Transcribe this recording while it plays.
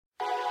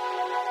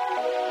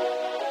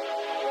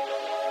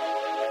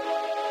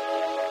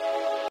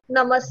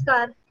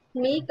नमस्कार.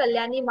 मी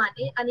कल्याणी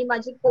माने आणि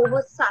माझी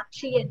कोहोस्ट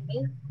साक्षी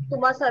यांनी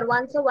तुम्हा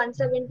सर्वांचं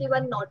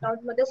 171 नॉट आउट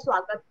मध्ये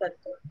स्वागत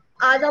करतो.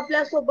 आज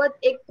आपल्या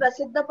सोबत एक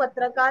प्रसिद्ध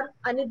पत्रकार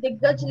आणि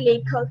दिग्गज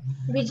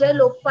लेखक विजय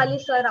लोकपाली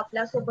सर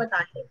आपल्या सोबत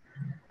आहे.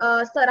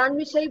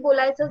 सरांविषयी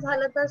बोलायचं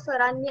झालं तर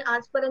सरांनी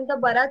आजपर्यंत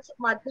बऱ्याच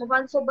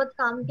माध्यमांसोबत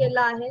काम केलं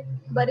आहे,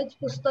 बरीच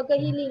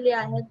पुस्तकंही लिहिली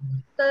आहेत.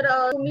 तर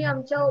तुम्ही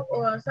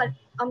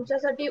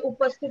आमच्यासाठी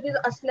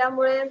उपस्थितीत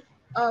असल्यामुळे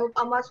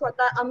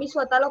आम्ही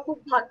स्वतःला खूप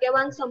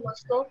भाग्यवान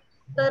समजतो.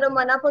 तर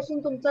मनापासून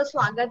तुमचं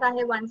स्वागत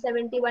आहे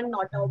 171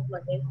 नॉट आउट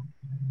मध्ये.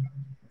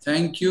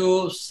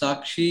 थँक्यू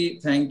साक्षी,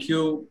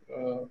 थँक्यू.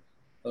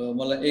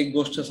 मला एक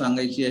गोष्ट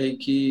सांगायची आहे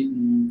की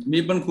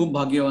मी पण खूप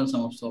भाग्यवान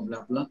समजतो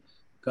आपला,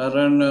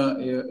 कारण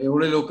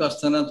एवढे लोक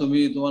असताना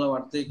तुम्हाला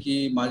वाटते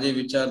की माझे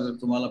विचार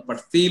तुम्हाला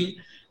पटतील.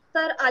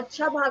 तर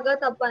आजच्या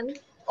भागात आपण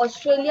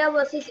ऑस्ट्रेलिया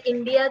वर्सेस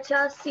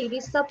इंडियाच्या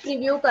सिरीजचा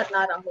प्रिव्ह्यू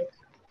करणार आहोत.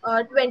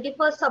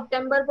 21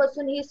 सप्टेंबर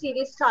पासून ही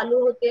सिरीज चालू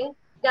होते.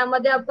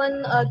 त्यामध्ये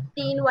आपण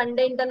 3 वन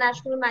डे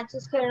इंटरनॅशनल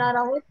मॅचेस खेळणार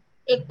आहोत,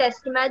 एक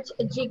टेस्ट मॅच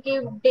जी की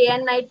day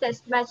and night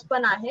test match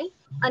पण आहे,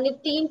 आणि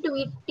 3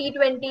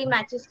 T20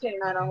 मॅचेस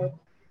खेळणार आहोत.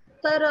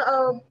 तर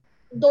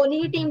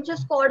दोन्ही टीमचे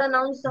स्क्वॉड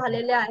अनाऊन्स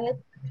झालेले आहेत.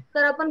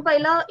 तर आपण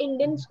पहिला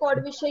इंडियन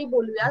स्क्वॉड विषयी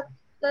बोलूयात.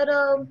 तर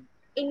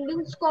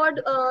इंडियन स्क्वॉड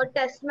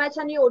टेस्ट मॅच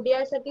आणि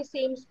ओडीआय साठी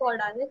सेम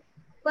स्क्वॉड आहे.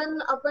 पण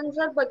आपण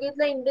जर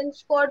बघितलं इंडियन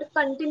स्क्वॉड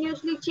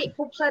कंटिन्युअसली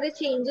खूप सारे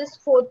चेंजेस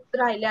होत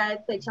राहिले आहेत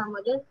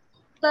त्याच्यामध्ये.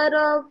 तर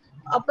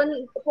आपण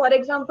फॉर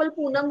एक्झाम्पल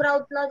पूनम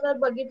राऊतला जर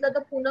बघितलं तर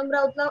पूनम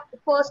राऊतला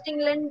फर्स्ट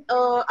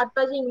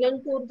आता जी इंग्लंड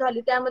टूर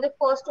झाली त्यामध्ये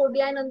फर्स्ट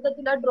ओडीआय नंतर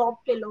तिला ड्रॉप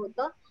केलं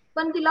होतं,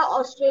 पण तिला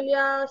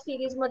ऑस्ट्रेलिया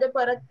सिरीज मध्ये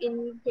परत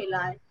इन केलं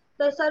आहे.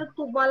 तर सर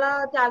तुम्हाला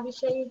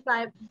त्याविषयी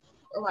काय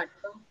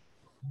वाटतं,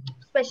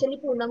 स्पेशली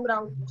पूनम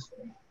राऊत?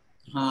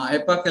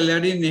 हा,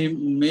 कल्याणी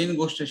मेन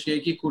गोष्ट अशी आहे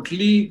की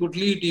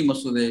कुठलीही टीम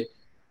असू दे,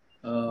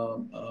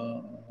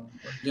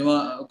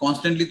 जेव्हा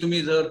कॉन्स्टंटली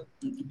तुम्ही जर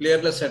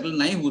प्लेअरला सेटल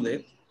नाही होऊ देत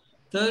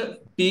तर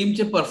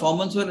टीमचे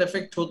परफॉर्मन्सवर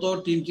इफेक्ट होतो,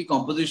 टीमची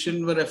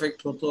कॉम्पोजिशनवर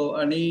इफेक्ट होतो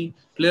आणि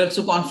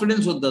प्लेअरचं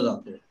कॉन्फिडन्स सुद्धा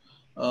जातो.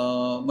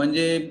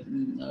 म्हणजे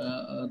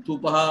तू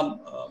पहा,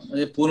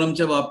 म्हणजे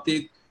पूनमच्या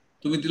बाबतीत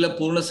तुम्ही तिला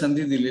पूर्ण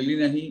संधी दिलेली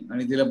नाही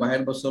आणि तिला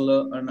बाहेर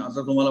बसवलं, आणि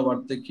आता तुम्हाला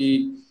वाटतं की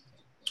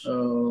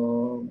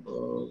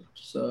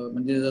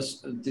म्हणजे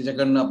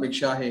तिच्याकडनं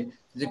अपेक्षा आहे.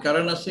 त्याचे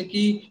कारण असे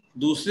की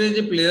दुसरे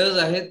जे प्लेयर्स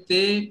आहेत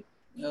ते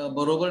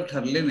बरोबर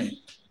ठरले नाही.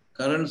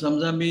 कारण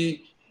समजा मी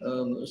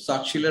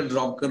साक्षीला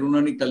ड्रॉप करून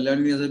आणि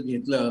कल्याणीने जर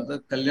घेतलं तर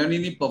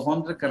कल्याणीने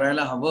परफॉर्म तर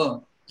करायला हवं,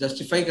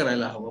 जस्टिफाय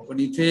करायला हवं. पण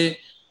इथे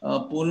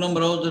पूनम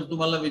राव जर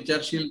तुम्हाला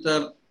विचारशील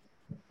तर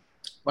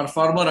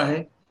परफॉर्मर आहे,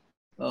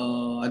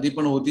 आधी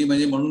पण होती,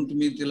 म्हणजे म्हणून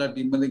तुम्ही तिला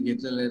टीम मध्ये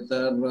घेतलेलं आहे.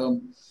 तर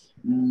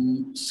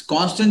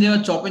कॉन्स्टंट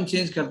जेव्हा चॉप अँड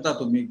चेंज करता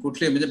तुम्ही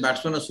कुठले, म्हणजे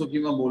बॅट्समन असो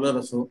किंवा बॉलर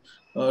असो,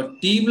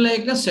 टीमला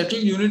एक ना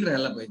सेटल युनिट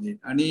राहायला पाहिजे.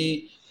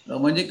 आणि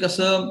म्हणजे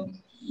कसं,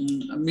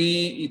 मी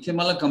इथे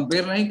मला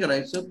कम्पेअर नाही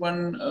करायचं, पण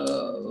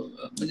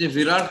म्हणजे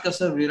विराट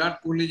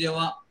कोहली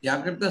जेव्हा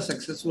याकरता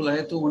सक्सेसफुल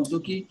आहे, तो म्हणतो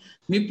की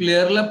मी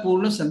प्लेअरला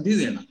पूर्ण संधी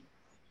देणार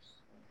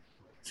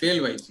फेल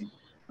व्हायची.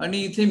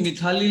 आणि इथे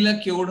मिथालीला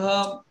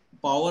केवढा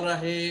पॉवर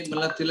आहे,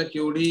 मला तिला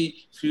केवढी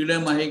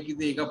फ्रीडम आहे की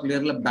ते एका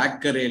प्लेअरला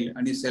बॅक करेल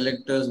आणि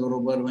सेलेक्टर्स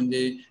बरोबर,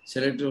 म्हणजे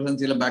सेलेक्टर्स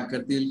तिला बॅक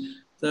करतील.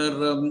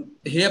 तर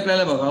हे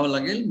आपल्याला बघावं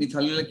लागेल,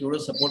 मिथालीला केवढं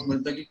सपोर्ट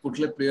मिळतं, की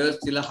कुठले प्लेयर्स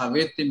तिला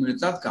हवेत ते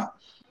मिळतात का.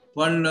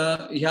 पण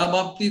ह्या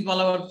बाबतीत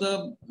मला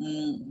वाटतं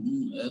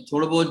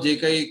थोडं बहुत जे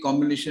काही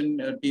कॉम्बिनेशन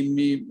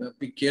टीमनी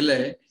पिक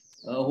केलंय,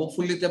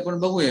 होपफुली ते आपण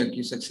बघूया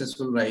की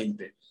सक्सेसफुल राहील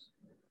ते.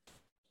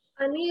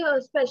 आणि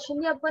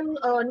स्पेशली आपण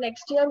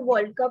नेक्स्ट इयर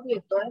वर्ल्ड कप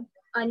येतोय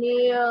आणि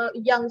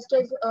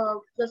यंगस्टर्स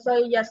जसं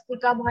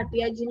यस्तिका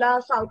भाटिया जिला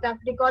साऊथ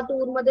आफ्रिका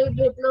टूर मध्ये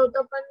घेतलं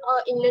होतं पण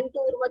इंग्लंड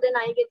टूर मध्ये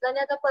नाही घेतलं, आणि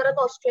आता परत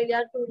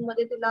ऑस्ट्रेलिया टूर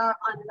मध्ये तिला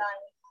आणलं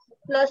आहे.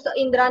 प्लस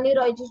इंद्राणी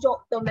रॉय जी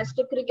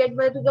डोमेस्टिक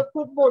क्रिकेटमध्ये तुझं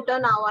खूप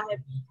मोठं नाव आहे.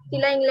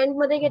 तिला इंग्लंड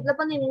मध्ये घेतलं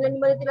पण इंग्लंड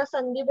मध्ये तिला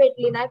संधी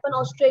भेटली नाही, पण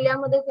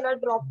ऑस्ट्रेलियामध्ये तिला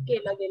ड्रॉप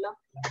केलं गेलं.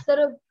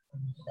 तर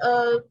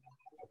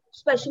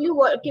specially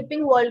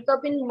keeping world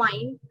cup in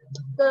mind,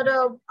 तर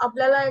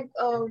आपल्याला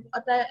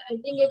आता आय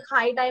थिंक एक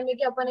हाय टाइम आहे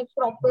की आपण एक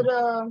प्रॉपर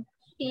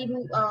टीम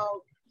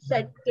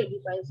सेट केली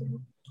पाहिजे.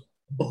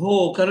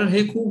 हो, कारण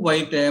हे खूप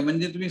वाईट आहे.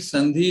 म्हणजे तुम्ही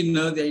संधी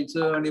न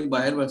द्यायचं आणि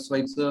बाहेर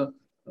बसवायचं,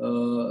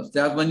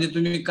 त्यात म्हणजे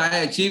तुम्ही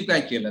काय अचीव्ह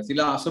काय केलं.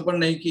 तिला असं पण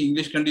नाही की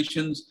इंग्लिश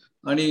कंडिशन्स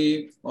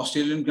आणि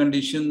ऑस्ट्रेलियन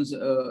कंडिशन्स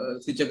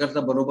तिच्याकरता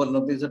बरोबर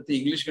नव्हते. जर ती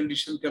इंग्लिश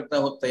कंडिशन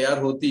करता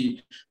तयार होती,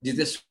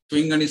 जिथे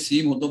स्विंग आणि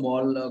सीम होतो,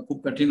 बॉल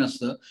खूप कठीण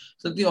असतं,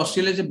 तर ती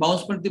ऑस्ट्रेलियाचे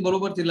बाउन्स पण ती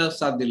बरोबर तिला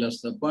साथ दिलं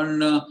असतं.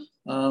 पण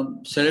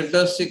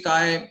सेलेक्टर्सचे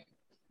काय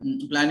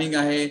प्लॅनिंग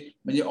आहे,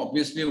 म्हणजे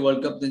ऑब्व्हियसली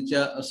वर्ल्ड कप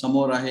त्यांच्या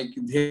समोर आहे,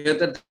 की ध्येय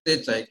तर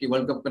तेच आहे की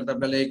वर्ल्ड कप करता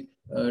आपल्याला एक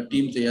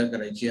टीम तयार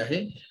करायची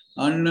आहे.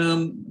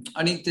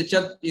 आणि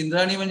त्याच्यात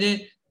इंद्राणी म्हणजे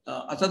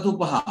आता तू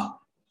पहा,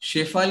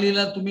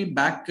 शेफालीला तुम्ही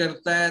बॅक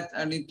करतायत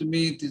आणि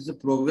तुम्ही तिचं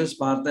प्रोग्रेस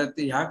पाहतायत,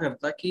 ते ह्या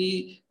करता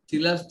की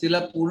तिला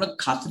पूर्ण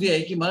खात्री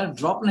आहे की मला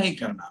ड्रॉप नाही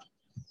करणार.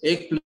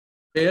 एक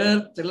प्लेयर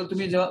त्याला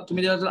तुम्ही जेव्हा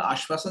त्याला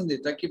आश्वासन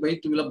देता की भाई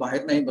तुला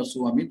बाहेर नाही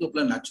बसवू आम्ही, तो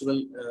आपला नॅचरल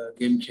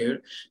गेम खेळ,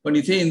 पण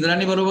इथे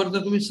इंद्राणी बरोबर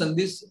तर तुम्ही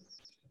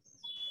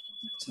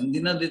संधी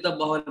न देता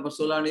बाहेर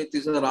बसवला आणि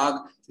तिचा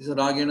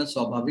राग येणं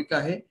स्वाभाविक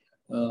आहे.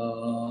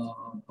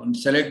 पण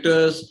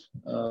सिलेक्टर्स,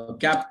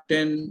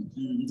 कॅप्टन,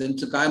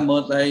 त्यांचं काय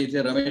मत आहे,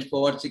 इथे रमेश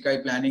पवारची काय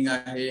प्लॅनिंग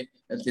आहे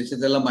त्याचे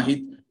त्याला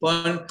माहीत.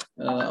 पण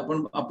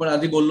आपण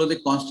आधी बोललो ते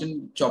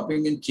कॉन्स्टंट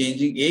चॉपिंग अँड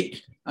चेंजिंग एक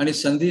आणि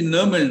संधी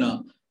न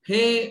मिळणं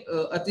हे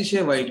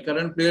अतिशय वाईट,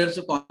 कारण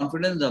प्लेयरचं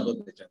कॉन्फिडन्स जातो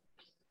त्याच्यात.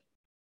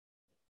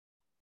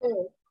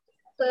 हो,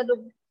 तर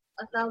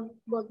आता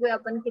बघूया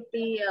आपण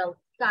किती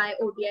काय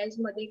ओडीआयज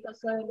मध्ये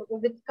कसं लोक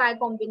विथ काय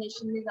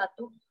कॉम्बिनेशन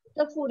जातो.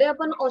 तर पुढे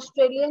आपण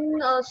ऑस्ट्रेलियन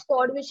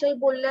स्क्वॉड विषयी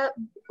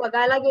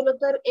बघायला गेलो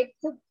तर एक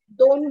खूप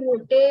दोन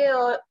मोठे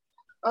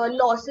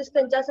लॉसेस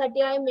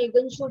त्यांच्यासाठी आहे,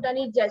 मेगन शूट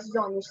आणि जेस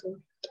जॉन्सन.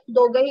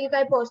 दोघेही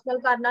काही पर्सनल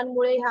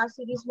कारणांमुळे ह्या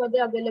सिरीज मध्ये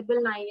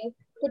अवेलेबल नाहीये.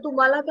 तर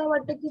तुम्हाला काय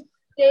वाटतं की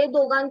ते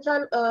दोघांचा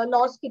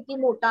लॉस किती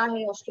मोठा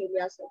आहे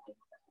ऑस्ट्रेलियासाठी?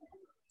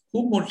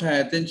 खूप मोठा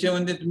आहे. त्यांचे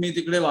म्हणजे मी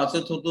तिकडे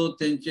वाचत होतो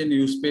त्यांचे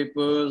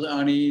न्यूजपेपर्स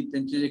आणि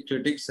त्यांचे जे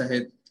क्रिटिक्स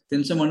आहेत,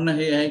 त्यांचं म्हणणं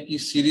हे आहे की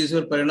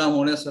सिरीजवर परिणाम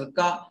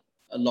होण्यासारखा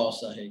लॉस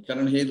आहे,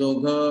 कारण हे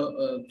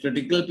दोघं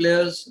क्रिटिकल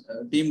प्लेयर्स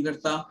टीम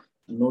करता,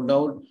 नो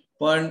डाऊट.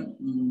 पण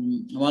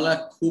मला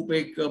खूप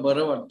एक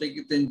बरं वाटतं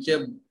की त्यांच्या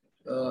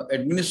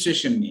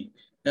ऍडमिनिस्ट्रेशननी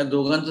या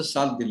दोघांचा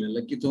साथ दिलेला,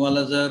 की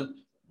तुम्हाला जर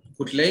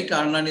कुठल्याही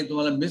कारणाने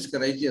तुम्हाला मिस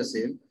करायची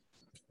असेल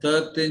तर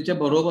त्यांच्या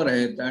बरोबर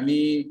आहेत.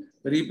 आणि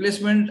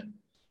रिप्लेसमेंट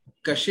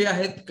कसे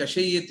आहेत,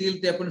 कसे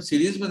येतील ते आपण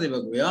सिरीज मध्ये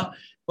बघूया.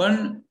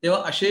 पण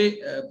तेव्हा असे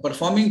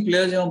परफॉर्मिंग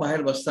प्लेयर जेव्हा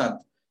बाहेर बसतात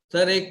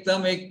तर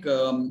एकदम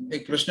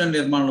एक प्रश्न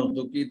निर्माण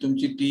होतो की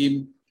तुमची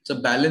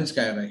टीमचं बॅलन्स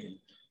काय राहील.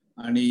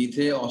 आणि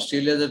इथे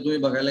ऑस्ट्रेलिया जर तुम्ही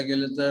बघायला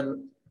गेलं तर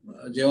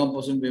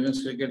जेव्हापासून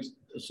विमेन्स क्रिकेट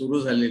सुरू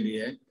झालेली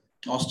आहे,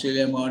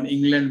 ऑस्ट्रेलिया म्हण,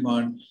 इंग्लंड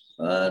म्हण,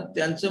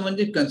 त्यांचं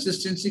म्हणजे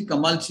कन्सिस्टन्सी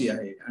कमालची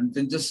आहे. आणि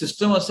त्यांचं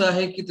सिस्टम असं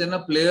आहे की त्यांना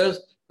प्लेयर्स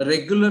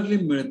रेग्युलरली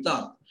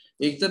मिळतात.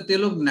 एक तर ते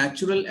लोक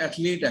नॅचरल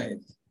ऍथलीट आहेत,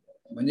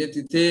 म्हणजे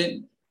तिथे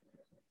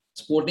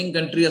स्पोर्टिंग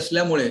कंट्री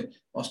असल्यामुळे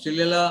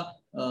ऑस्ट्रेलियाला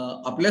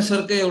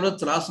आपल्यासारखं एवढं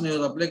त्रास नाही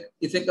होत. आपल्या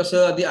इथे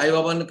कसं आधी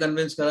आईबाबांना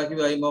कन्व्हिन्स करा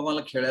की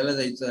आईबाबाला खेळायला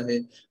जायचं आहे,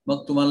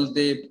 मग तुम्हाला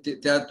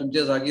त्या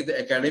तुमच्या जागी ते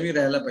अकॅडमी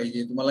राहायला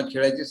पाहिजे, तुम्हाला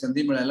खेळायची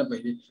संधी मिळायला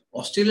पाहिजे.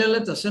 ऑस्ट्रेलियाला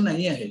तसं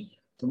नाही आहे.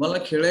 तुम्हाला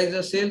खेळायचं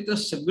असेल तर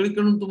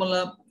सगळीकडून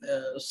तुम्हाला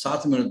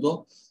साथ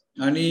मिळतो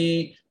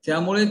आणि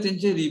त्यामुळे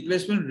त्यांचे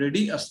रिप्लेसमेंट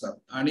रेडी असतात.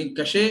 आणि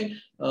कसे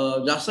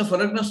जास्त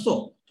फरक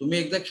नसतो. तुम्ही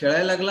एकदा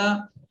खेळायला लागला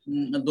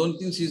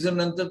 2-3 सीझन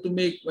नंतर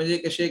तुम्ही म्हणजे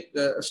कसे एक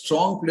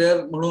स्ट्रॉंग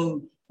प्लेअर म्हणून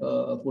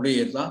पुढे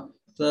येता.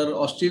 तर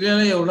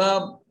ऑस्ट्रेलियाला एवढा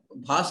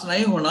भास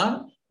नाही होणार.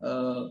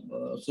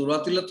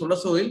 सुरुवातीला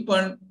थोडंसं होईल,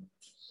 पण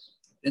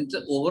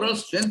त्यांचं ओव्हरऑल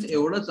स्ट्रेंथ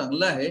एवढं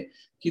चांगलं आहे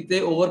की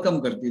ते ओव्हरकम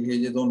करतील हे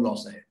जे 2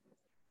 लॉस आहेत.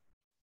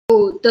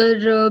 हो,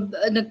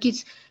 तर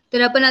नक्कीच.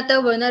 तर आपण आता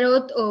वळणार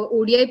आहोत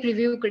ओडीआय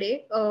प्रिव्ह्यूकडे.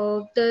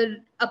 तर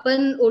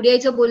आपण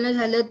ओडीआयचं बोलणं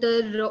झालं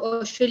तर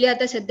ऑस्ट्रेलिया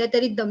आता सध्या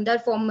तरी दमदार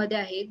फॉर्म मध्ये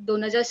आहे.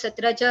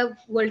 2017च्या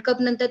वर्ल्ड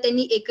कप नंतर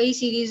त्यांनी एकही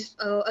सिरीज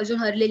अजून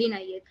हरलेली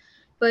नाहीये.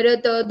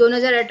 परत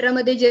 2018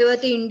 मध्ये जेव्हा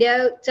ते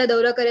इंडियाचा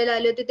दौरा करायला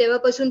आले होते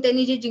तेव्हापासून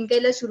त्यांनी जे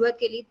जिंकायला सुरुवात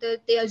केली तर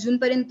ते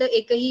अजूनपर्यंत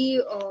एकही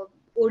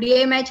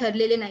ओडीआय मॅच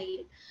हरलेले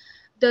नाहीये.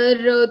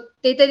 तर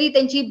ते तरी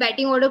त्यांची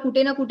बॅटिंग ऑर्डर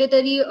कुठे ना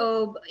कुठेतरी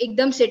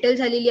एकदम सेटल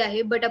झालेली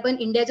आहे. बट आपण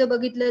इंडियाचं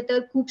बघितलं तर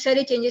खूप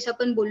सारे चेंजेस,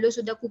 आपण बोललो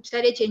सुद्धा, खूप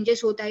सारे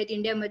चेंजेस होत आहेत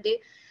इंडियामध्ये.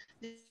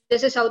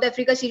 जसं साऊथ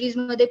आफ्रिका सिरीज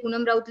मध्ये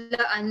पूनम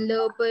राऊतला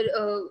आणलं,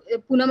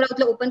 पूनम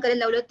राऊतला ओपन करायला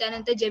लावलं,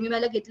 त्यानंतर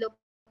जेमिमाला घेतलं,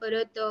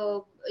 परत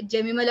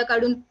जेमिमाला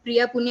काढून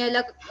प्रिया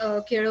पुनियाला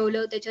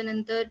खेळवलं.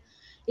 त्याच्यानंतर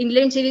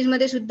इंग्लंड सिरीज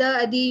मध्ये सुद्धा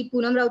आधी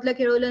पूनम राऊतला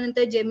खेळवलं,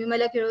 नंतर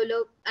जेमिमाला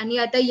खेळवलं, आणि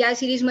आता या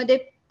सिरीज मध्ये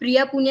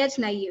प्रिया पुनियाच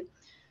नाहीये.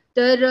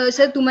 तर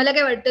सर तुम्हाला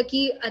काय वाटतं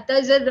की आता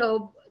जर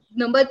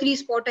नंबर 3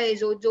 स्पॉट आहे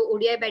जो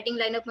ओडीआय बॅटिंग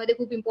लाईनअप मध्ये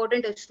खूप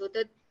इम्पॉर्टंट असतो,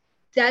 तर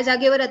त्या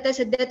जागेवर आता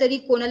सध्या तरी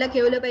कोणाला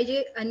खेळवलं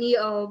पाहिजे आणि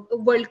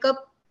वर्ल्ड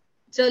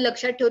कपचं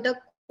लक्षात ठेवता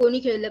कोणी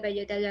खेळलं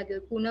पाहिजे त्या जागेवर,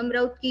 पूनम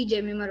राऊत की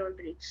जेमिमा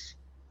रॉड्रिग्स?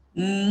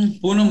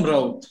 पूनम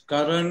राऊत,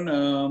 कारण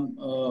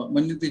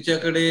म्हणजे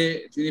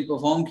तिने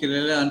परफॉर्म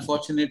केलेलं.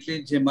 अनफॉर्च्युनेटली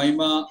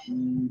जेमाइमा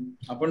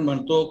आपण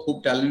म्हणतो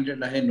खूप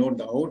टॅलेंटेड आहे, नो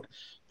डाऊट,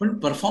 पण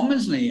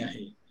परफॉर्मन्स नाही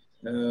आहे.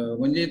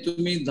 म्हणजे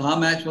तुम्ही 10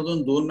 मॅच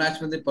मधून 2 मॅच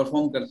मध्ये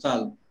परफॉर्म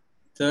करताल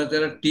तर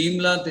त्याला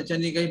टीमला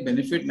त्याच्यानी काही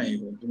बेनिफिट नाही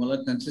होत. तुम्हाला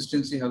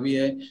कन्सिस्टन्सी हवी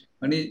आहे.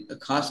 आणि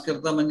खास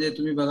करता म्हणजे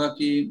तुम्ही बघा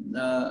की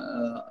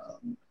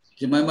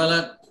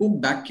जेमाइमाला खूप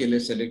बॅक केले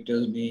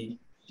सिलेक्टर्सनी,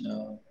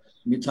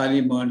 मिथाली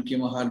म्हण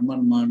किंवा हार्मन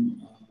म्हण.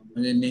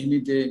 म्हणजे नेहमी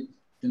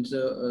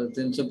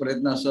त्यांचं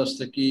प्रयत्न असं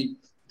असतं की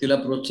तिला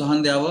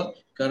प्रोत्साहन द्यावं,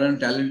 कारण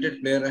टॅलेंटेड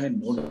प्लेअर आहे,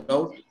 नो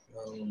डाऊट,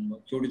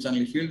 तेवढी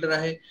चांगली फिल्डर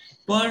आहे,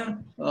 पण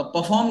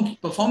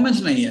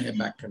परफॉर्मन्स नाही आहे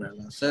बॅक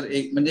करायला. सर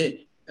एक म्हणजे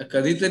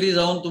कधीतरी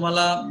जाऊन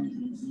तुम्हाला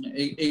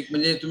एक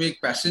म्हणजे तुम्ही एक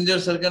पॅसेंजर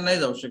सारखं नाही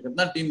जाऊ शकत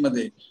ना टीम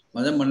मध्ये.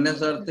 माझ्या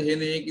म्हणण्याचा अर्थ हे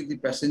नाहीये की ती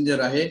पॅसेंजर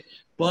आहे,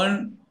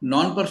 पण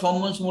नॉन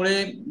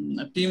परफॉर्मन्समुळे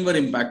टीमवर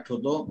इम्पॅक्ट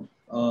होतो.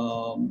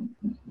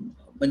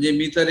 म्हणजे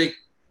मी तर एक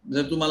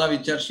जर तू मला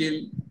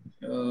विचारशील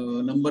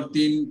नंबर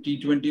 3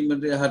 T20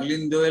 मध्ये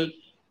हरलीन देओल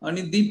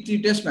आणि दीप्ती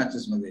टेस्ट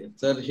मॅचेस मध्ये,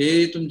 तर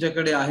हे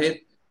तुमच्याकडे आहेत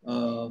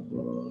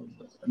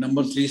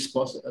नंबर 3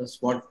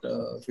 स्पॉट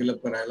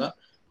फिलअप करायला.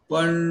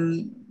 पण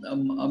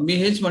मी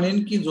हेच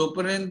म्हणेन की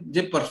जोपर्यंत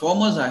जे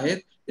परफॉर्मर्स आहेत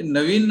ते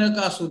नवीन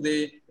नका असू दे,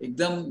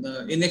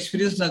 एकदम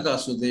इनएक्सपिरियन्स नका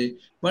असू दे,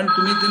 पण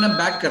तुम्ही त्यांना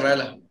बॅक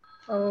करायला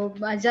हवं.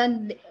 माझा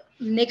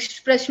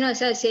नेक्स्ट प्रश्न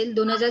असा असेल,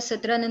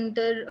 2017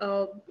 नंतर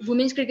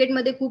वुमेन्स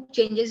क्रिकेटमध्ये खूप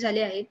चेंजेस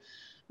झाले आहेत.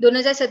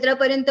 2017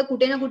 पर्यंत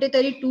कुठे ना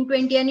कुठेतरी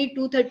 220 आणि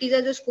 230चा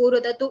जो स्कोर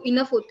होता तो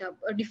इनफ होता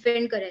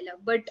डिफेंड करायला,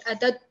 बट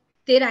आता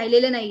ते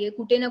राहिलेलं नाहीये.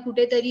 कुठे ना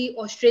कुठेतरी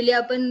ऑस्ट्रेलिया,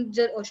 आपण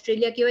जर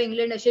ऑस्ट्रेलिया किंवा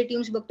इंग्लंड असे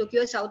टीम्स बघतो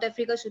किंवा साऊथ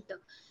आफ्रिका सुद्धा,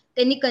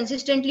 त्यांनी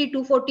कन्सिस्टंटली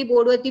 240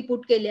 बोर्डवरती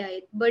पुट केले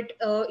आहेत, बट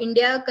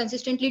इंडिया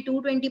कन्सिस्टंटली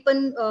 220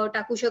 पण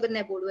टाकू शकत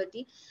नाही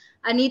बोर्डवरती.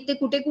 आणि ते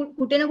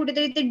कुठे ना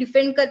कुठेतरी ते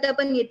डिफेंड करता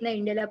पण येत नाही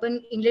इंडियाला. आपण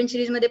इंग्लंड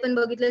सिरीज मध्ये पण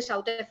बघितलं,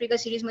 साऊथ आफ्रिका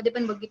सिरीज मध्ये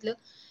पण बघितलं,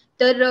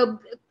 तर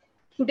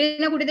कुठे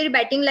ना कुठेतरी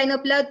बॅटिंग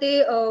लाईनअपला ते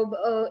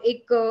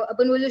एक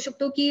आपण बोलू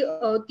शकतो की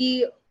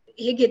ती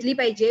हे घेतली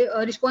पाहिजे,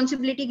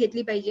 रिस्पॉन्सिबिलिटी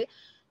घेतली पाहिजे.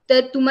 तर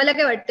तुम्हाला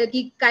काय वाटतं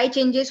की काय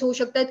चेंजेस होऊ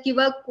शकतात,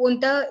 किंवा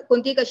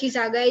कोणती एक अशी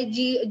जागा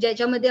आहे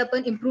ज्याच्यामध्ये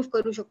आपण इम्प्रूव्ह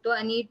करू शकतो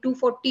आणि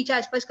 240च्या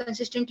आसपास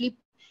कन्सिस्टंटली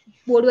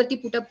बोर्डवरती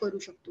पुटअप करू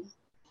शकतो?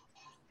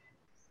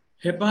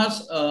 हे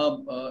पास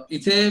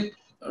इथे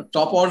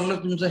टॉप ऑर्डर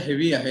तुमचं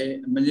हेवी आहे.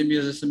 म्हणजे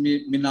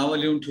मी नावं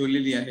लिहून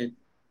ठेवलेली आहेत,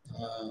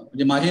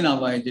 म्हणजे माझी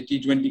नावं आहे जे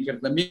T20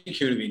 करता मी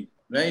खेळवीन,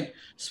 राईट.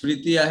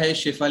 स्मृती आहे,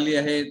 शेफाली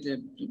आहे, ते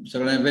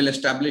सगळं वेल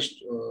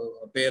एस्टॅब्लिश्ड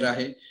पेअर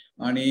आहे.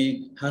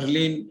 आणि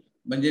हरलीन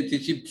म्हणजे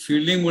तिची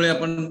फिल्डिंगमुळे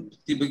आपण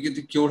ती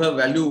बघितली केवढं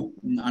व्हॅल्यू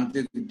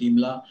आणते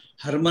टीमला.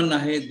 हरमन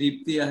आहे,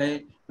 दीप्ती आहे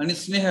आणि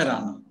स्नेह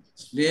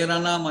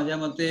राणा माझ्या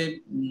मते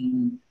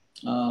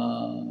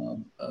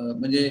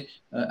म्हणजे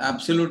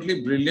ऍब्सोल्युटली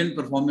ब्रिलियंट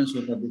परफॉर्मन्स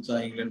होता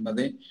तिचा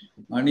इंग्लंडमध्ये.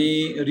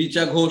 आणि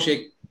रिचा घोष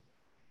एक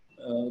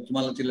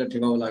तुम्हाला तिला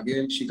ठेवावं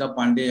लागेल. शिखा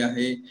पांडे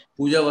आहे,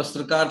 पूजा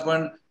वस्त्रकार,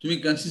 पण तुम्ही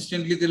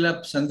कन्सिस्टंटली तिला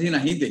संधी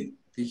नाही दे.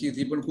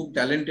 ती पण खूप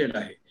टॅलेंटेड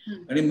आहे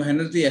आणि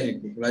मेहनती आहे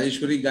खूप.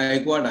 राजेश्वरी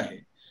गायकवाड आहे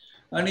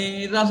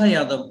आणि राधा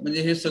यादव.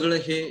 म्हणजे हे सगळं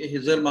हे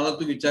जर मला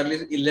तू विचारली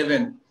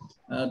 11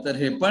 तर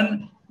हे पण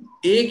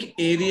एक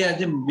एरिया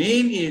जे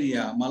मेन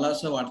एरिया मला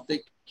असं वाटतं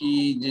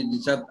की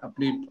ज्याच्यात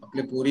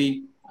आपले पोरी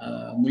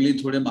मुली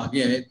थोडे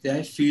मागे आहेत ते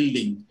आहे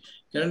फिल्डिंग.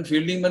 कारण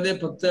फिल्डिंग मध्ये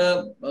फक्त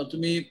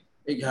तुम्ही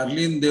एक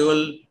हरलीन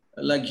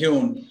देओलला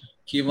घेऊन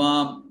किंवा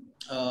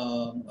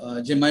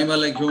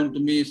जेमाइमाला घेऊन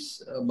तुम्ही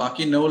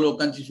बाकी 9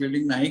 लोकांची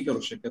फिल्डिंग नाही करू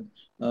शकत.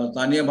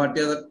 Tania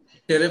Bhatia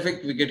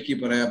terrific wicket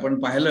keeper आहे. आपण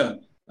पाहिलं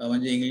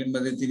म्हणजे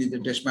इंग्लंडमध्ये तिने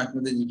टेस्ट मॅच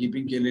मध्ये जी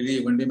किपिंग केलेली,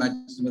 वन डे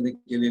मॅच मध्ये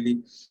केलेली.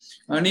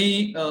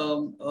 आणि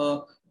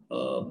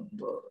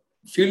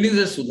फिल्डिंग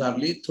जर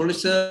सुधारली,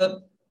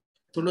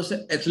 थोडस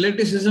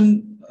एथलेटिसिझम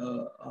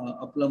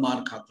आपलं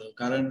मार खातं.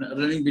 कारण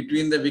रनिंग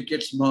बिटवीन द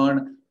विकेट्स म्हण,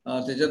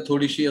 त्याच्यात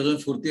थोडीशी अजून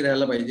फुर्ती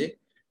राहायला पाहिजे.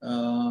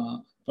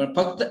 पण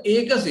फक्त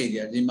एकच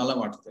एरिया जी मला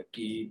वाटतं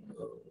की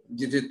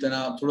जिथे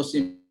त्यांना थोडीशी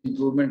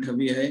इम्प्रूव्हमेंट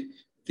हवी आहे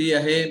ती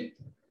आहे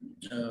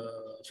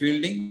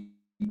fielding,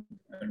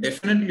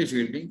 definitely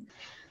fielding.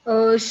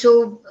 So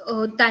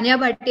Tanya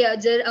Bhatia,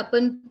 जर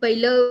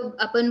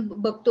आपण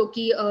बघतो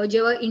की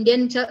जेव्हा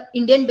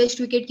इंडियन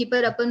बेस्ट विकेट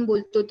किपर आपण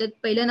बोलतो तर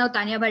पहिलं नाव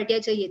तान्या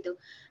भाटियाचं येतं.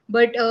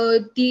 बट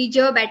ती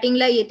जेव्हा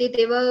बॅटिंगला येते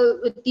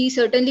तेव्हा ती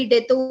सर्टनली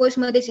डेथ ओव्हर्स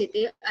मध्येच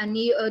येते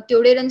आणि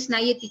तेवढे रन्स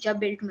नाहीये तिच्या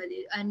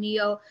बेल्टमध्ये. आणि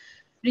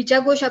रिचा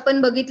घोष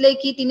आपण बघितलंय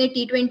की तिने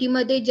T20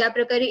 मध्ये ज्या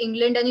प्रकारे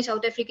इंग्लंड आणि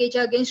साऊथ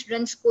आफ्रिकेच्या अगेन्स्ट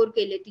रन स्कोर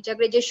केले,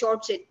 तिच्याकडे जे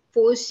शॉट्स आहेत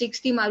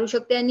 4-6 ती मारू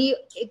शकते आणि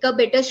एका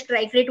बेटर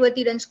स्ट्राईक रेट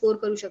वरती रन स्कोर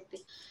करू शकते.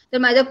 तर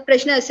माझा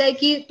प्रश्न असा आहे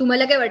की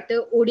तुम्हाला काय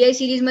वाटतं, ओडीआय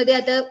सिरीज मध्ये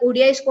आता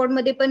ओडीआय स्क्वॉड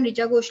मध्ये पण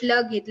रिचा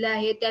घोषला घेतलं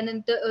आहे,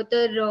 त्यानंतर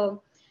तर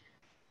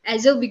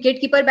as a wicket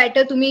keeper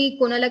batter तुम्ही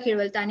कोणाला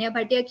खेळवाल, तानिया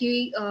भाटिया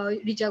की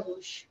रिचा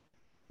घोष?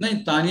 नाही,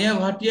 तानिया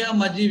भाटिया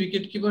माझी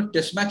विकेट किपर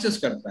टेस्ट मॅचेस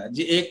करता.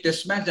 जी एक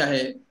टेस्ट मॅच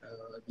आहे,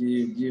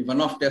 जी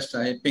वन ऑफ टेस्ट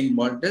आहे, पिंक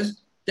बॉल टेस्ट,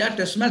 त्या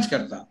टेस्ट मॅच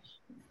करता.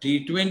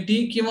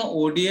 T20 किंवा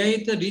ओडीआय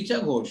तर रिचा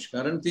घोष,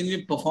 कारण तिने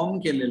परफॉर्म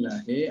केलेलं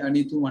आहे.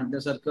 आणि तू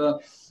म्हटल्यासारखं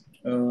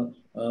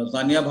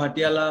तानिया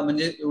भाटियाला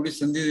म्हणजे एवढी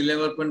संधी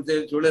दिल्यावर पण ते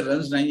थोडे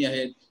रन्स नाही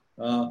आहेत.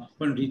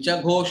 पण रिचा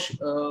घोष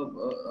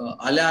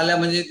आल्या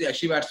म्हणजे ती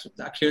अशी बॅट्स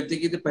खेळते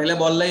की ते पहिल्या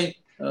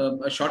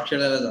बॉललाही शॉट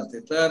खेळायला जाते.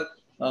 तर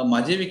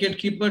माझे wicket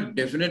keeper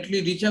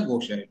definitely Richa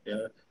Ghosh आहे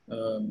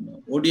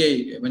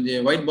ओडीआय म्हणजे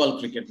व्हाईट बॉल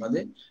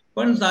क्रिकेटमध्ये.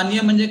 पण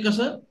तानिया म्हणजे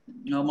कसं,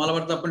 मला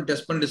वाटतं आपण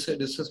टेस्ट पण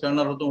डिस्कस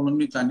करणार होतो म्हणून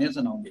मी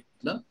तानियाचं नाव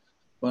घेतलं.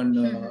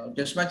 पण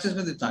टेस्ट मॅचेस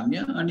मध्ये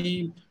तानिया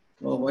आणि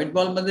व्हाईट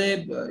बॉल मध्ये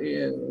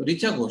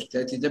रिचा घोष,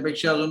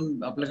 तिच्यापेक्षा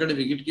अजून आपल्याकडे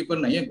विकेट किपर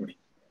नाहीये कोणी.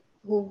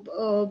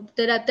 हो,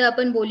 तर आता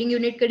आपण बॉलिंग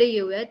युनिटकडे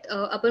येऊयात.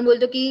 आपण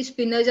बोलतो की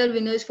spinners R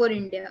winners for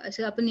India,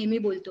 असं आपण नेहमी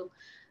बोलतो.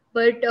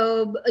 बट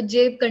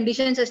जे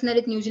कंडिशन्स असणार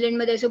आहेत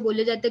न्यूझीलंडमध्ये, असं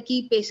बोललं जातं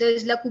की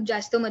पेसर्सला खूप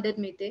जास्त मदत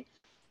मिळते.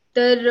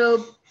 तर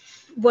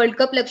वर्ल्ड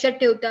कप लक्षात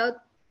ठेवता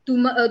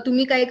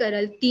तुम्ही काय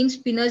कराल? 3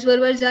 स्पिनर्स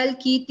बरोबर जाल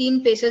की 3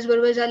 पेसर्स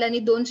बरोबर जाल आणि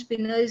 2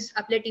 स्पिनर्स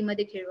आपल्या टीम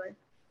मध्ये खेळवाल?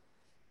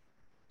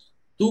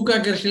 तू काय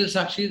करशील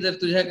साक्षी जर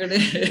तुझ्याकडे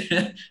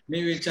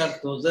मी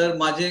विचारतो, जर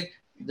माझे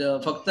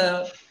फक्त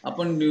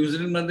आपण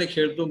न्यूझीलंडमध्ये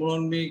खेळतो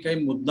म्हणून मी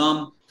काही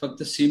मुद्दाम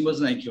फक्त सीमच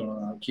नाही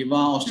खेळणार, किंवा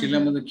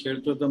ऑस्ट्रेलियामध्ये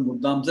खेळतो तर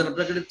मुद्दाम, जर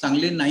आपल्याकडे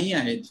चांगले नाही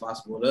आहेत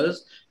फास्ट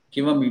बॉलर्स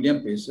किंवा मीडियम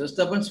पेसर्स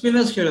तर आपण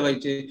स्पिनर्स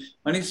खेळवायचे.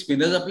 आणि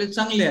स्पिनर्स आपले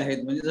चांगले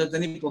आहेत, म्हणजे जर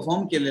त्यांनी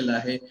परफॉर्म केलेलं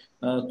आहे.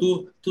 तू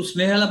तू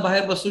स्नेहाला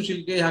बाहेर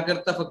बसवशील की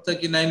ह्याकरता फक्त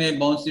की नाही नाही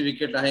बाउन्सी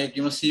विकेट आहे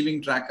किंवा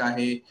सीविंग ट्रॅक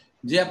आहे.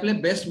 जे आपले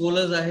बेस्ट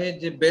बॉलर्स आहेत,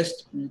 जे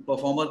बेस्ट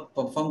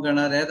परफॉर्म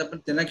करणारे आहेत, आपण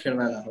त्यांना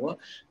खेळवायला हवं.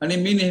 आणि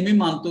मी नेहमी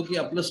मानतो की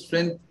आपलं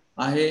स्ट्रेंथ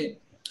आहे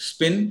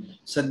स्पिन.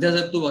 सध्या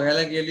जर तू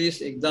बघायला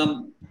गेलीस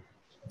एकदम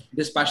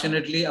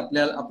डिस्पॅशनेटली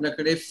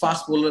आपल्याकडे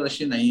फास्ट बॉलर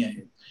असे नाही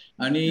आहेत.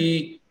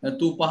 आणि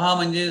तू पहा,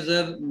 म्हणजे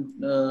जर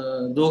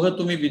दोघं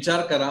तुम्ही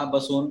विचार करा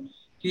बसून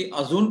की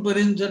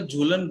अजूनपर्यंत जर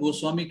झुलन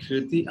गोस्वामी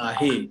खेळती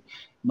आहे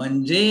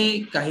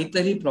म्हणजे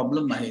काहीतरी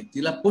प्रॉब्लेम आहे,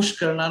 तिला पुश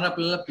करणारा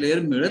आपल्याला प्लेअर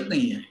मिळत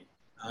नाही आहे.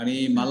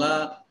 आणि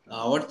मला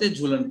आवडते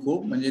झुलन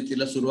खूप, म्हणजे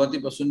तिला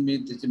सुरुवातीपासून मी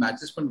तिचे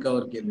मॅचेस पण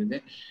कव्हर केलेले.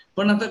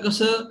 पण आता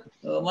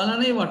कसं मला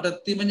नाही वाटत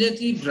ती, म्हणजे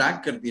ती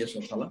ड्रॅग करते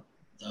स्वतःला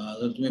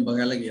जर तुम्ही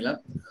बघायला गेलात.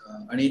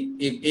 आणि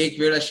एक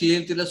वेळ अशी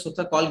येईल तिला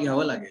स्वतः कॉल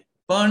घ्यावा लागेल.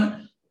 पण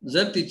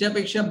जर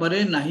तिच्यापेक्षा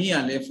बरे नाही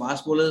आले,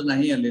 फास्ट बॉलर्स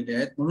नाही आलेले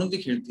आहेत म्हणून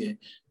ती खेळते,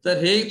 तर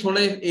हे थोडं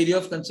एरिया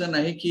ऑफ कन्सर्न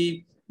आहे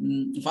की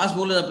फास्ट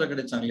बॉलर्स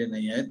आपल्याकडे चांगले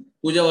नाही आहेत.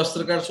 पूजा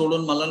वस्त्रकार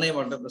सोडून मला नाही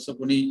वाटत असं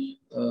कोणी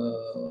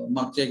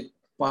मागच्या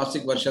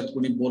 5-1 वर्षात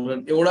कोणी बॉलर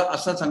एवढा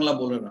असा चांगला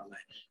बॉलर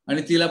आलाय.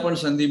 आणि तिला पण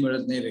संधी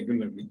मिळत नाही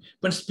रेग्युलरली.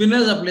 पण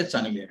स्पिनर्स आपले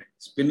चांगले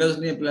आहेत,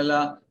 स्पिनर्सने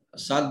आपल्याला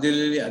साथ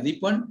दिलेली आधी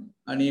पण.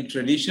 आणि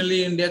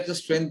ट्रेडिशनली इंडियाचं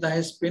स्ट्रेंथ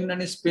आहे स्पिन,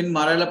 आणि स्पिन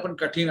मारायला पण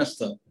कठीण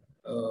असतं.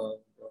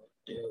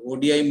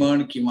 ओडीआय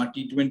म्हण किंवा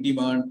T20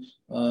 म्हण.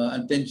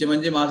 आणि त्यांचे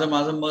म्हणजे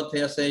माझं मत हे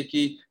असं आहे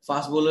की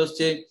फास्ट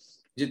बॉलर्सचे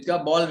जितका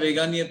बॉल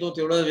वेगाने येतो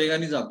तेवढा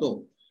वेगाने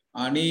जातो.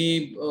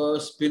 आणि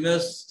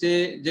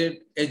स्पिनर्सचे जे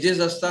एजेस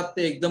असतात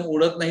ते एकदम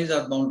उडत नाही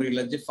जात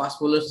बाउंड्रीला, जे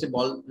फास्ट बॉलर्सचे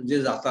बॉल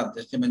जे जातात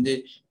त्याचे म्हणजे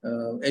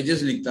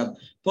एजेस निघतात.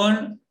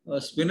 पण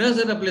स्पिनर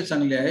जर आपले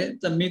चांगले आहेत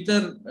तर मी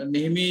तर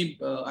नेहमी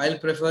आय विल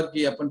प्रेफर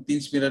की आपण 3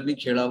 स्पिनरनी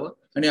खेळावं.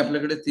 आणि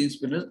आपल्याकडे 3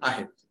 स्पिनर्स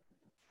आहेत.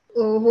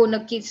 हो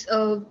नक्कीच.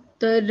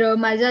 तर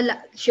माझा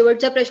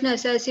शेवटचा प्रश्न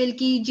असा असेल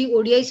की जी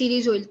ओडीआय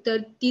सिरीज होईल तर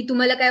ती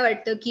तुम्हाला काय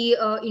वाटतं की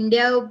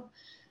इंडिया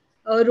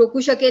रोखू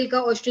शकेल का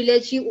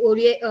ऑस्ट्रेलियाची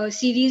ओडीआय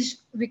सिरीज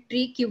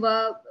विक्ट्री, किंवा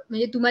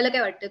म्हणजे तुम्हाला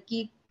काय वाटतं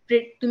की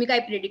तुम्ही काय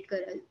प्रेडिक्ट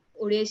कराल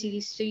ओडीआय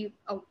सिरीजची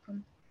आउटकम?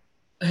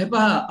 हे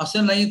पहा,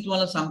 असं नाही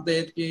तुम्हाला सांगता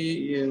येत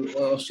की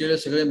ऑस्ट्रेलिया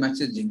सगळे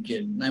मॅचेस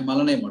जिंकेल, नाही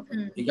मला नाही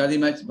वाटत. एखादी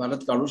मॅच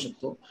भारत काढू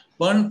शकतो.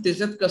 पण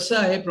त्याच्यात कसं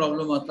आहे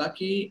प्रॉब्लेम आता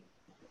की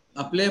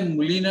आपल्या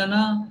मुलींना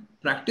ना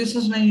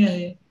प्रॅक्टिसच नाही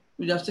आहे,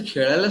 जास्त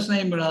खेळायलाच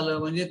नाही मिळालं.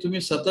 म्हणजे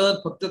तुम्ही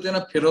सतत फक्त त्यांना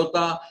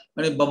फिरवता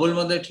आणि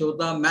बबलमध्ये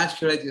ठेवता, मॅच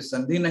खेळायची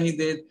संधी नाही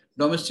देत.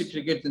 डोमेस्टिक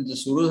क्रिकेट त्यांचं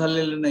सुरू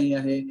झालेलं नाही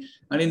आहे.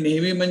 आणि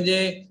नेहमी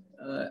म्हणजे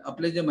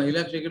आपले जे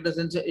महिला क्रिकेटर्स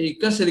त्यांचं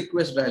एकच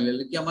रिक्वेस्ट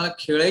राहिलेलं की आम्हाला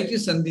खेळायची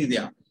संधी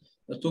द्या.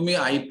 तुम्ही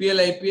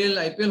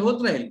आयपीएल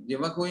होत राहील,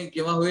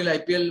 केव्हा होईल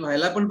आयपीएल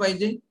व्हायला पण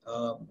पाहिजे.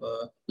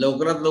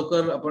 लवकरात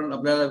लवकर आपण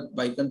आपल्याला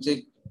बायकांचे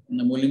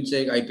मुलींचे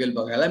एक आयपीएल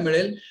बघायला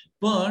मिळेल.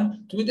 पण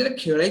तुम्ही त्याला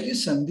खेळायची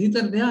संधी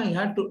तर द्या.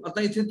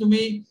 आता इथे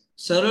तुम्ही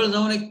सरळ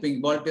जाऊन एक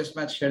पिंक बॉल टेस्ट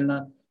मॅच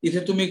खेळणार, इथे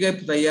तुम्ही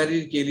काही तयारी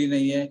केली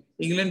नाहीये.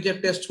 इंग्लंडच्या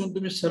टेस्ट होऊन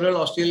तुम्ही सरळ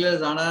ऑस्ट्रेलियाला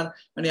जाणार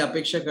आणि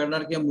अपेक्षा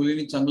करणार की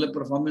मुलींनी चांगलं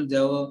परफॉर्मन्स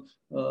द्यावं,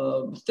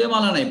 ते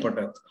मला नाही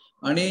पटत.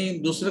 आणि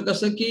दुसरं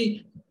कसं की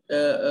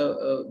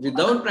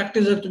विदाऊट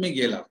प्रॅक्टिस जर तुम्ही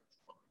गेला,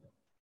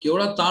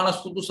 केवढा ताण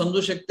असतो तू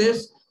समजू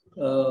शकतेस.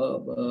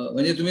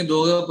 म्हणजे तुम्ही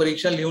दोघं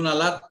परीक्षा लिहून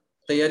आलात,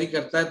 तयारी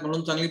करतायत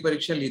म्हणून चांगली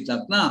परीक्षा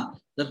लिहितात ना.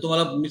 जर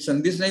तुम्हाला मी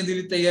संधीच नाही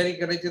दिली तयारी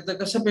करायची तर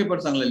कसं पेपर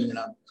चांगलं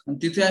लिहिणार. आणि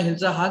तिथे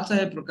ह्यांचा हाच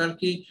आहे प्रकार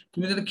की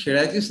तुम्ही त्याला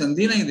खेळायची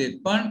संधी नाही देत.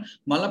 पण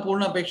मला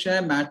पूर्ण अपेक्षा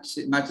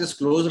आहे मॅचेस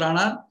क्लोज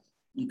राहणार,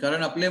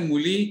 कारण आपल्या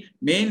मुली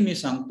मेन मी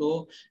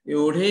सांगतो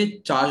एवढे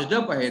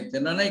चार्जड आहेत,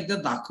 त्यांना ना एकदा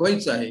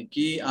दाखवायचं आहे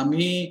की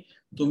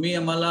तुम्ही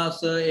आम्हाला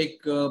असं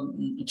एक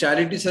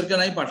चॅरिटी सारखं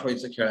नाही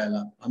पाठवायचं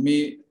खेळायला.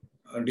 आम्ही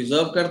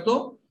डिझर्व करतो,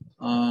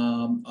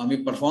 आम्ही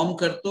परफॉर्म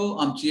करतो,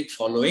 आमची एक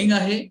फॉलोईंग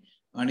आहे.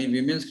 आणि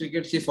विमेन्स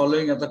क्रिकेटची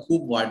फॉलोईंग आता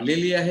खूप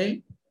वाढलेली आहे.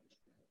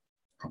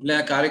 आपल्या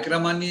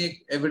कार्यक्रमांनी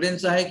एक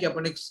एव्हिडन्स आहे की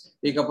आपण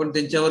आपण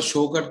त्यांच्यावर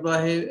शो करतो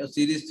आहे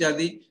सिरीजच्या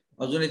आधी.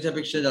 अजून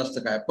याच्यापेक्षा जास्त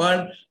काय.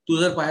 पण तू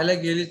जर पाहायला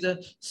गेली तर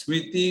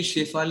स्मृती,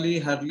 शेफाली,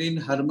 हरलीन,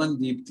 हरमन,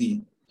 दीप्ती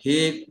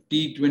हे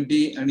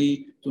T20 आणि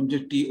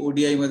तुमचे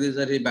ODI मध्ये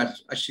जर हे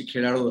असे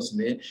खेळाडू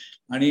असले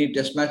आणि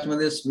टेस्ट मॅच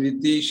मध्ये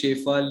स्मृती,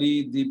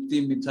 शेफाली, दीप्ती,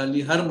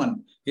 मिथाली, हरमन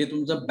हे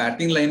तुमचं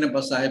बॅटिंग लाईनअप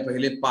असं आहे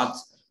पहिले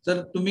 5,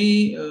 तर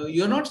तुम्ही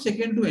you are not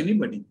second to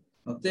anybody.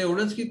 फक्त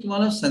एवढंच की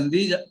तुम्हाला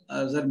संधी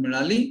जर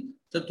मिळाली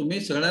तर तुम्ही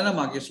सगळ्यांना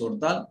मागे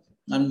सोडताल.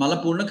 आणि मला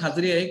पूर्ण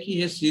खात्री आहे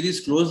की हे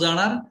सिरीज क्लोज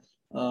जाणार.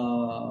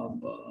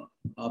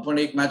 आपण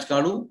एक मॅच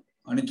काढू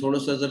आणि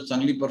थोडस जर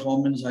चांगली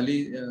परफॉर्मन्स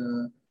झाली,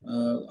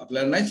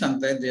 आपल्याला नाही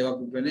सांगता येत देवा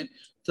कृपेने,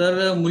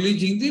 तर मुली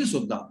जिंकतील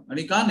सुद्धा.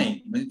 आणि का नाही,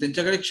 म्हणजे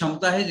त्यांच्याकडे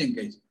क्षमता आहे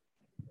जिंकायची.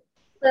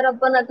 तर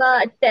आपण आता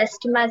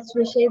टेस्ट मॅच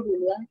विषयी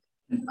बोलूया.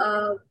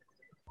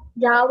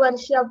 या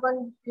वर्षी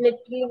आपण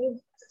लिटरली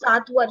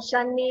 7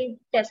 वर्षांनी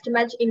टेस्ट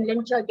मॅच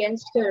इंग्लंडच्या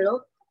अगेन्स्ट खेळलो,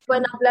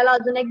 पण आपल्याला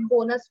अजून एक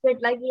बोनस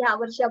भेटला की ह्या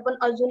वर्षी आपण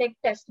अजून एक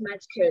टेस्ट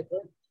मॅच खेळतोय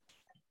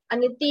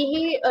आणि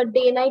तीही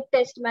डे नाईट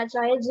टेस्ट मॅच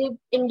आहे जी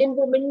इंडियन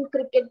वुमेन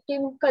क्रिकेट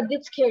टीम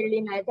कधीच खेळली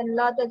नाही.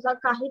 त्यांना त्याचा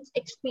काहीच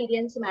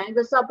एक्सपिरियन्स नाही.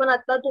 जसं आपण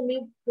आता तुम्ही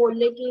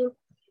बोलले की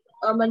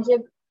म्हणजे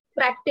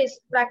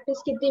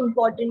प्रॅक्टिस किती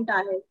इम्पॉर्टंट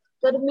आहे,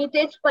 तर मी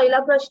तेच पहिला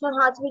प्रश्न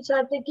हाच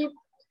विचारते की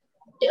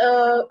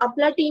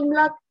आपल्या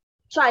टीमला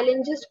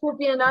चॅलेंजेस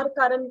खूप येणार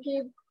कारण की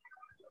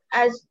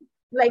ऍज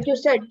लाईक यू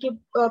सेड की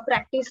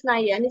प्रॅक्टिस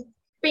नाहीये आणि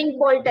पिंक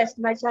बॉल टेस्ट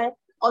मॅच आहे.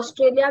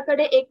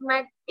 ऑस्ट्रेलियाकडे एक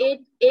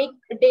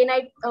डे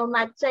नाईट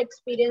मॅचचा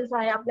एक्सपिरियन्स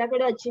आहे,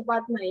 आपल्याकडे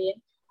अजिबात नाहीये.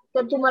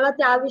 तर तुम्हाला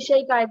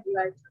त्याविषयी काय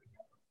बोलायचं?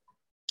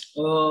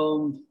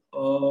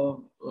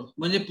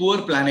 म्हणजे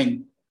पुअर प्लॅनिंग.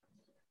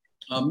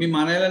 मी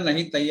मानायला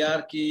नाही तयार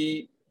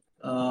की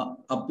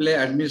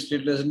आपल्या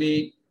ऍडमिनिस्ट्रेटर्सनी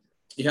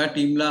ह्या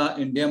टीमला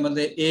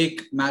इंडियामध्ये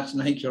एक मॅच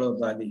नाही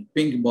खेळवता आली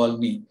पिंक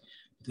बॉलनी.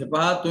 ते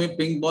पहा, तुम्ही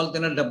पिंक बॉल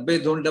त्यांना डब्बे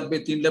 2 डब्बे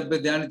 3 डब्बे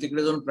द्या आणि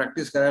तिकडे जाऊन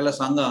प्रॅक्टिस करायला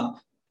सांगा,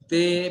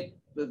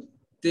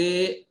 ते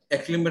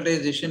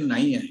ऍक्लिमेटायझेशन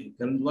नाही आहे.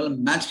 कारण तुम्हाला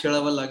मॅच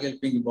खेळावं लागेल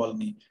पिंक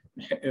बॉलनी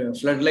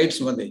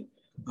फ्लडलाईट्स मध्ये.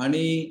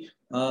 आणि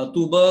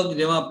तू बघ,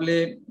 जेव्हा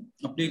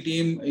आपली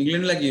टीम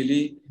इंग्लंडला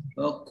गेली,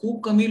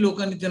 खूप कमी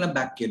लोकांनी त्यांना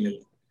बॅक केलेलं.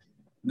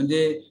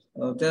 म्हणजे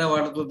त्यांना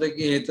वाटत होतं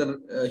की हे तर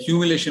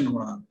ह्युमिलेशन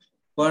होणार,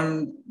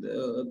 पण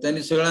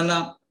त्यांनी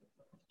सगळ्यांना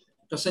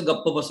कसं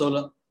गप्प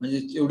बसवलं. म्हणजे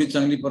एवढी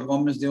चांगली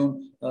परफॉर्मन्स देऊन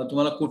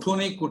तुम्हाला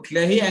कुठूनही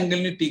कुठल्याही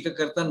अँगलनी टीका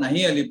करता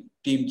नाही आली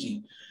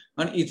टीमची.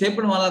 आणि इथे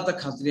पण मला आता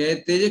खात्री आहे,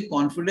 ते जे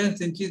कॉन्फिडन्स,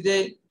 त्यांची जे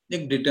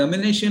एक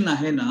डिटर्मिनेशन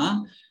आहे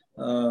ना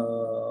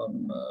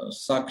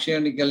साक्षी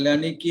आणि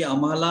कल्याणी, की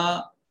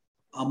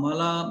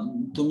आम्हाला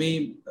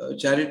तुम्ही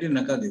चॅरिटी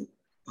नका देऊ,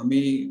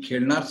 आम्ही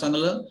खेळणार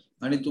चांगलं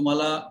आणि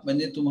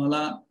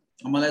तुम्हाला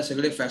आम्हाला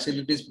सगळे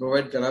फॅसिलिटीज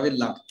प्रोव्हाइड करावे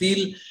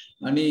लागतील.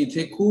 आणि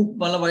इथे खूप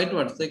मला वाईट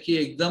वाटतं की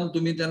एकदम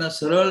तुम्ही त्यांना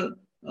सरळ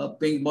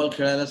पिंक बॉल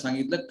खेळायला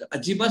सांगितलं.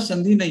 अजिबात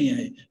संधी नाही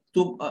आहे.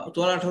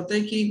 तुम्हाला आठवतंय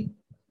की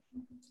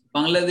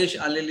बांगलादेश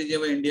आलेली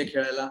जेव्हा इंडिया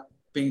खेळायला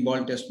पिंक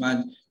बॉल टेस्ट मॅच,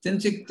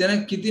 त्यांना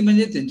किती,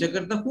 म्हणजे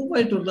त्यांच्याकरता खूप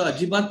वाईट होतं.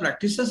 अजिबात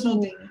प्रॅक्टिसच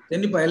नव्हती.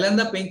 त्यांनी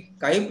पहिल्यांदा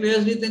काही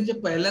प्लेयर्सनी त्यांचे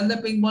पहिल्यांदा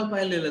पिंक बॉल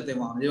पाहिलेलं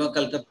तेव्हा, जेव्हा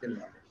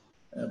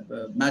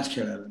कलकत्त्याला मॅच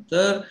खेळायला.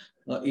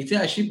 तर इथे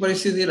अशी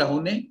परिस्थिती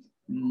राहू नये.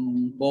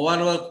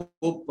 पवारवर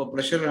खूप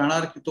प्रेशर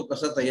राहणार की तो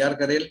कसा तयार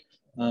करेल.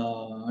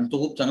 आणि तो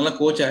खूप चांगला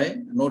कोच आहे,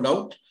 नो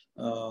डाऊट.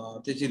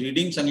 त्याची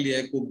रीडिंग चांगली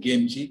आहे खूप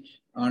गेमची,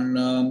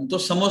 आणि तो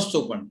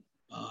समजतो पण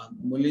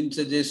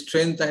मुलींचं जे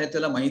स्ट्रेंथ आहे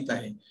त्याला माहित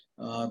आहे.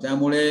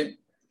 त्यामुळे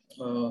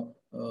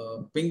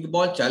पिंक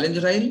बॉल चॅलेंज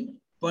राहील,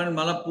 पण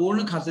मला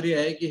पूर्ण खात्री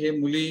आहे की हे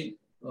मुली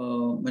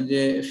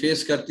म्हणजे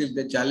फेस करतील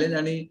ते चॅलेंज.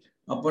 आणि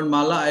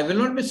मला I will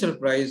not be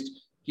surprised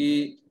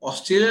की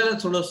ऑस्ट्रेलियाला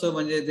थोडंसं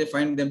म्हणजे ते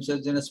find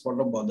themselves in a spot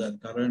of bother.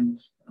 कारण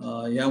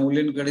या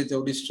मुलींकडे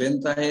तेवढी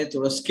स्ट्रेंथ आहे,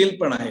 तेवढं स्किल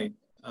पण आहे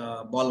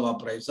बॉल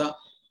वापरायचा.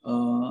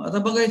 आता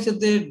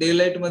बघायचं ते डे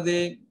लाईट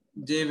मध्ये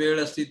जे वेळ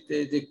असते,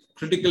 ते जे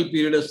क्रिटिकल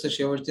पिरियड असतं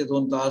शेवटचे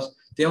 2 तास,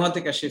 तेव्हा ते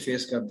कसे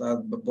फेस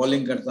करतात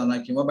बॉलिंग करताना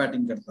किंवा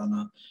बॅटिंग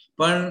करताना.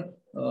 पण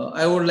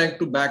I would like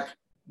to back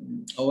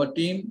our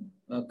team,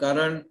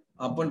 कारण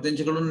आपण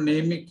त्यांच्याकडून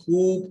नेहमी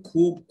खूप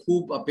खूप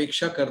खूप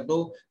अपेक्षा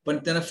करतो, पण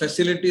त्यांना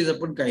फॅसिलिटीज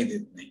आपण काही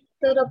देत नाही.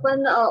 तर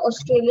आपण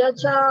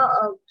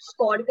ऑस्ट्रेलियाच्या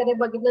स्क्वॉड कडे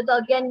बघितलं तर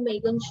अगेन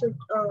मेगन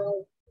शूट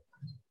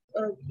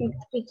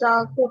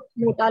तिचा खूप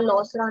मोठा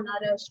लॉस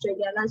राहणार आहे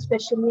ऑस्ट्रेलियाला,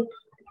 specially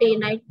day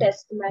night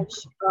test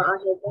match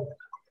आहे.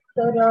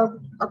 तर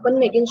आपण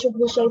मेगन शूट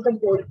विषयी तर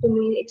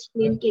तुम्ही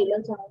एक्सप्लेन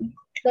केलंच आहे.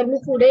 तर मी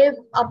पुढे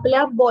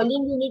आपल्या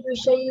बॉलिंग युनिट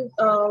विषयी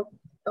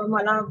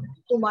मला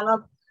तुम्हाला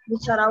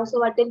विचारावंसं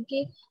वाटेल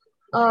की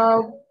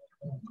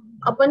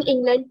आपण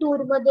इंग्लंड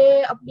टूर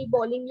मध्ये आपली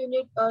बॉलिंग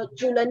युनिट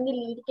जुलननी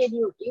लीड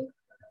केली होती,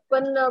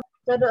 पण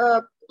तर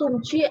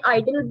तुमची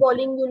आयडल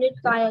बॉलिंग युनिट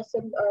काय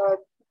असेल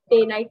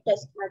डे नाईट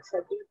टेस्ट मॅच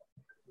साठी?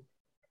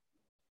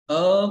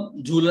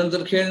 झुलन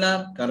तर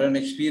खेळणार, कारण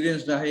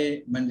एक्सपिरियन्स्ड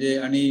आहे. म्हणजे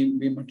आणि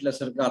मी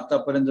म्हटल्यासारखं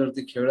आतापर्यंत जर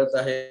ती खेळत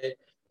आहे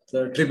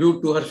तर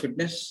tribute to her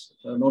fitness,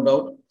 no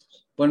doubt.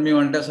 पण मी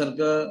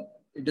म्हटल्यासारखं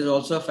it is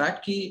also a fact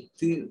की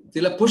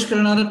तिला पुश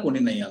करणारं कोणी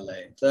नाही आलं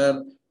आहे.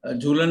 तर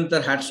झुलन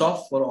तर hats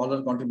off for all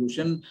her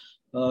contribution.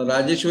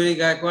 Rajeshwari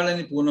Gaikwad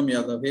आणि पूनम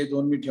यादव हे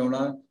 2 मी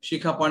ठेवणार.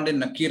 शिखा पांडे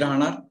नक्की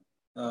राहणार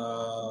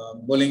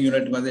बॉलिंग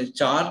युनिटमध्ये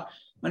 4.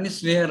 आणि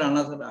स्नेह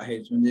राणा तर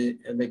आहेच, म्हणजे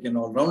लाईक एन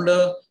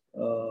ऑलराऊंडर.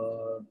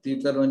 ती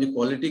तर म्हणजे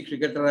क्वालिटी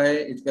क्रिकेटर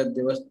आहे. इतक्या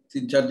दिवस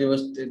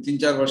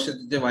 3-4 वर्ष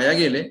तिथे वाया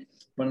गेले,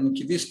 पण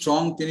किती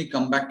स्ट्रॉंग तिने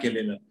कमबॅक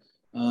केलेलं.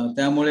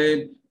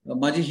 त्यामुळे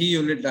माझी ही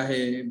युनिट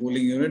आहे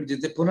बॉलिंग युनिट,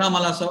 जिथे पुन्हा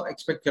मला असं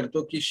एक्सपेक्ट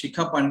करतो की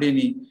शिखा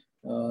पांडेनी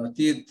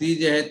ती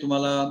जी आहे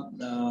तुम्हाला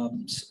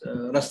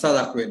रस्ता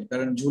दाखवेल.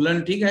 कारण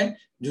झुलन ठीक आहे,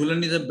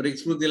 झुलननी जर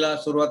ब्रेक थ्रू दिला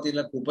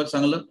सुरुवातीला खूपच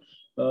चांगलं,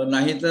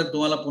 नाही तर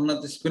तुम्हाला पुन्हा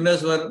ते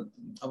स्पिनर्सवर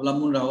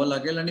अवलंबून राहावं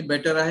लागेल. आणि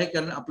बेटर आहे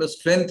कारण आपलं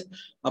स्ट्रेंथ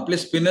आपले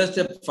स्पिनर्स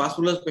ते फास्ट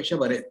बॉलर्स पेक्षा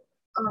बरे आहेत.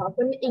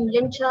 आपण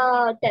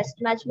इंग्लंडच्या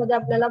टेस्ट मॅच मध्ये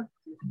आपल्याला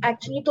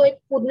ऍक्च्युली तो एक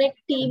पूर्ण एक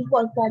टीम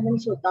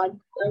परफॉर्मन्स होता.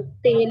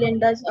 टेल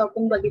एंडर्स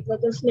आपण बघितलं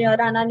तर स्नेह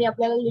राणाने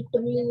आपल्याला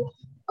लिटरली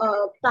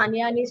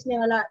तानिया आणि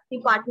स्नेहाला ती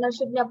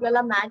पार्टनरशिपने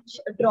आपल्याला मॅच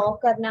ड्रॉ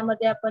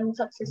करण्यामध्ये आपण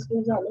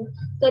सक्सेसफुल झालो.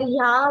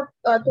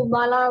 तर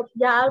तुम्हाला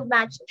ह्या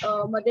मॅच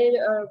मध्ये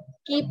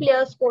की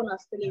प्लेयर्स कोण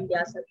असतील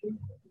इंडियासाठी?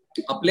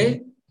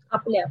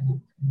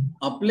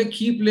 आपले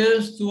की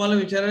प्लेयर्स तुम्हाला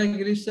विचारायला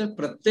गेली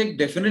तर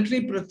डेफिनेटली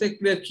प्रत्येक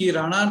प्लेयर की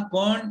राहणार.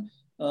 पण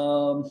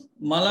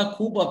मला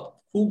खूप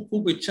खूप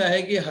खूप इच्छा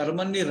आहे की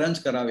हरमननी रन्स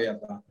करावे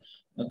आता,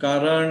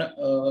 कारण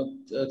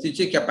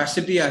तिची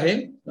कॅपॅसिटी आहे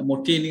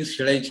मोठी इनिंग्स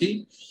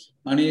खेळायची.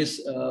 आणि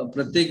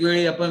प्रत्येक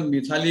वेळी आपण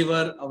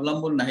मिथालीवर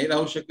अवलंबून नाही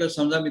राहू शकत.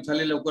 समजा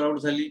मिथाली लवकर आउट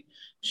झाली,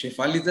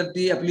 शेफाली तर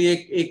ती आपली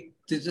एक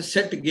तिचं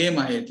सेट गेम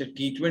आहे. ते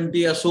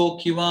T20 असो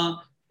किंवा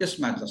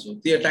टेस्ट मॅच असो,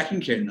 ती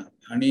अटॅकिंग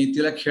खेळणार आणि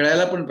तिला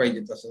खेळायला पण पाहिजे.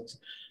 तसंच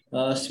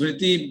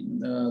स्मृती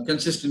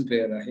कन्सिस्टंट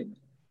प्लेअर आहे.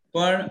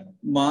 पण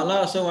मला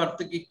असं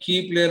वाटतं की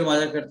प्लेअर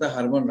माझ्याकरता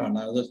हरमन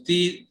राहणार. जर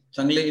ती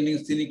चांगले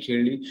इनिंग्स तिने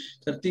खेळली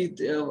तर ती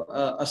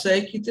असं आहे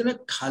की तिने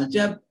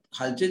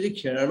खालचे जे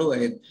खेळाडू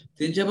आहेत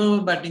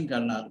त्यांच्याबरोबर बॅटिंग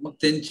करणार, मग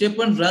त्यांचे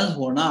पण रन्स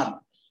होणार.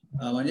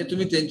 म्हणजे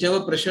तुम्ही त्यांच्यावर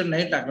प्रेशर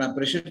नाही टाकणार,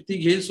 प्रेशर ती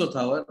घेईल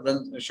स्वतःवर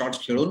रन शॉट्स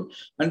खेळून.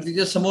 आणि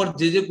तिच्या समोर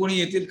जे कोणी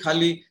येतील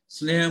खाली,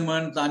 स्नेह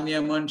म्हण,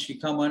 तानिया म्हण,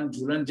 शिखा म्हण,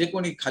 झुलन, जे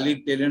कोणी खाली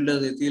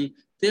टेलेंडर्स येतील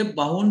ते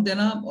पाहून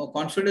त्यांना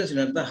कॉन्फिडन्स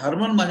येणार. तर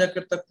हरमन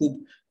माझ्याकरता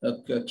खूप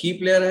की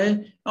प्लेअर आहे.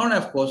 आणि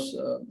ऑफकोर्स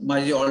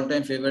माझी ऑल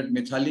टाइम फेवरेट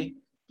मिथाली.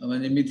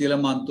 म्हणजे मी तिला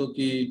मानतो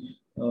की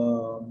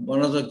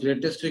one of the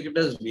greatest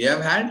cricketers we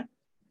have had.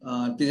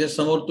 तिच्या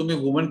समोर तुम्ही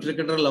वुमन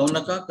क्रिकेटर लावू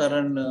नका,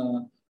 कारण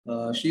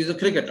शी इज अ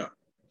क्रिकेटर.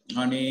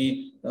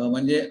 आणि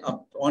म्हणजे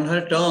ऑन हर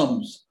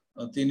टर्म्स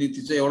तिने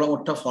तिचं एवढा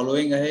मोठा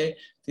फॉलोईंग आहे.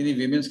 तिने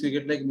विमेन्स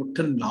क्रिकेटला एक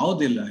मोठं नाव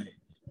दिलं आहे.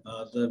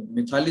 तर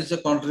मिथालीचं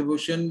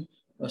कॉन्ट्रीब्युशन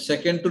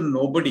सेकंड टू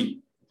नोबडी.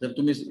 जर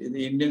तुम्ही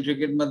इंडियन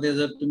क्रिकेटमध्ये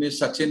जर तुम्ही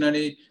सचिन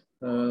आणि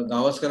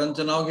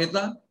गावस्करांचं नाव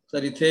घेता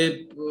तर इथे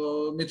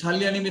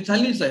मिथाली आणि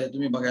मिथालीच आहे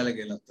तुम्ही बघायला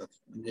गेलात तर.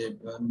 म्हणजे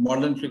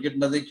मॉडर्न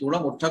क्रिकेटमध्ये केवढा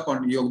मोठा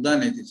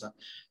योगदान आहे तिचा.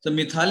 तर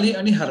मिथाली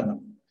आणि हरमन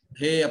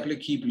हे आपले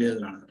की प्लेयर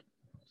राहणार.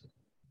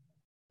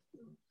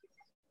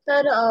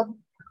 तर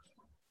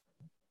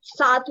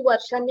 7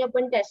 वर्षांनी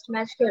आपण टेस्ट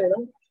मॅच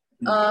खेळलो.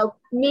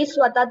 मी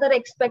स्वतः तर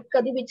एक्सपेक्ट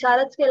कधी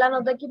विचारच केला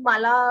नव्हता की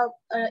मला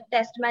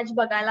टेस्ट मॅच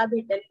बघायला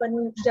भेटेल.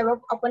 पण जेव्हा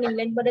आपण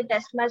इंग्लंडमध्ये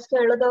टेस्ट मॅच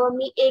खेळलो तेव्हा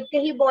मी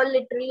एकही बॉल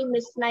लिटरली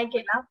मिस नाही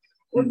केला.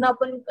 पूर्ण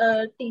आपण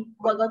टीम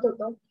बघत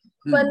होतो.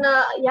 पण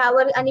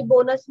ह्यावर आणि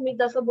बोनस मी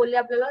जसं बोलले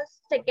आपल्याला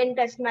सेकंड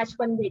टेस्ट मॅच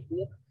पण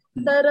भेटली.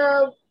 तर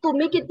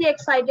तुम्ही किती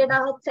एक्साइटेड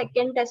आहात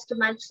सेकंड टेस्ट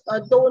मॅच?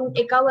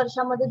 एका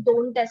वर्षामध्ये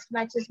 2 टेस्ट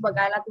मॅचेस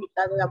बघायला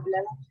भेटतात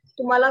आपल्याला.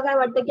 तुम्हाला काय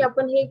वाटतं की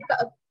आपण हे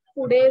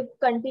पुढे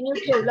कंटिन्यू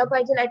ठेवलं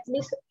पाहिजे,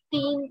 ऍटलीस्ट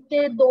 3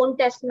 ते 2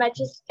 test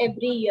matches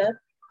every year?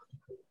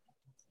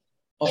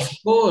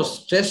 Of course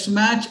test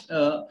match.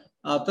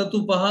 आता तू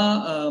पहा,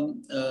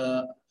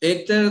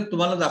 एक तर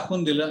तुम्हाला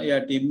दाखवून दिलं या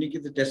टीमनी की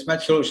ते टेस्ट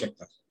मॅच खेळू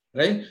शकतात.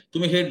 राईट.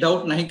 तुम्ही हे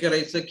डाऊट नाही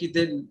करायचं की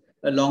ते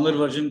लॉंगर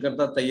व्हर्जन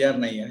करता तयार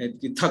नाही आहेत,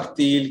 की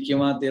थकतील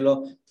किंवा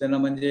त्यांना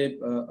म्हणजे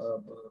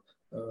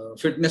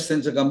फिटनेस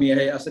त्यांचं कमी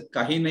आहे, असं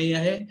काही नाही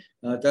आहे.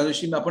 त्या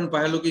दिवशी आपण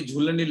पाहिलो की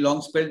झुलननी लॉंग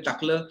स्पेल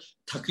टाकलं,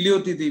 थकली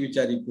होती ती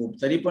बिचारी खूप,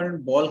 तरी पण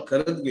बॉल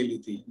करत गेली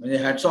ती. म्हणजे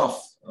हॅट्स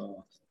ऑफ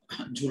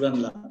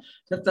झुलनला.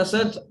 तर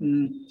तसंच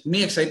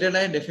मी एक्साइटेड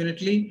आहे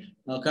डेफिनेटली,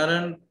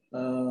 कारण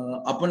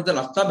आपण तर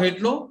आत्ता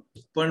भेटलो,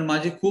 पण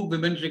माझे खूप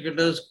विमेन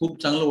क्रिकेटर्स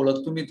खूप चांगलं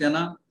ओळखतो मी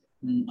त्यांना.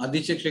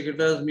 आधीचे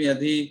क्रिकेटर्स मी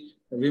आधी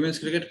विमेन्स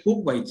क्रिकेट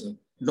खूप व्हायचं,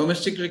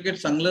 डोमेस्टिक क्रिकेट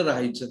चांगलं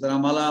राहायचं, तर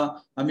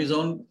आम्ही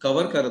जाऊन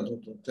कव्हर करत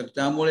होतो. तर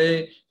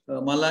त्यामुळे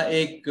मला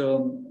एक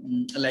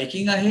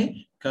लाइकिंग आहे,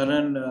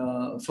 कारण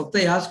फक्त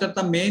ह्याच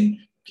करता मेन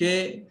की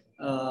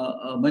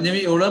म्हणजे मी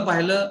एवढं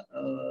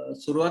पाहिलं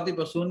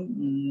सुरुवातीपासून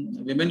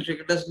विमेन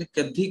क्रिकेटर्सनी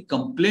कधी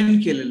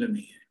कंप्लेंट केलेलं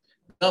नाहीये.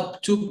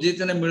 गपचूप जे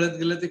त्यांना मिळत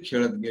गेलं ते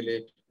खेळत गेले.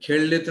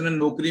 खेळले त्यांना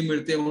नोकरी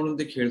मिळते म्हणून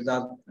ते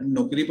खेळतात,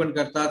 नोकरी पण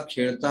करतात,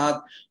 खेळतात.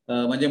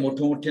 म्हणजे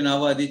मोठे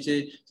नावं आधीचे.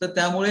 तर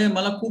त्यामुळे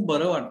मला खूप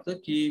बरं वाटतं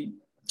की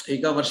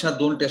एका वर्षात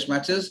 2 टेस्ट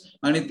मॅचेस,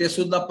 आणि ते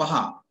सुद्धा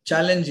पहा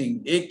चॅलेंजिंग.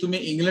 एक तुम्ही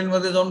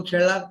इंग्लंडमध्ये जाऊन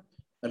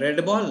खेळलात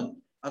रेड बॉल,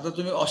 आता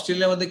तुम्ही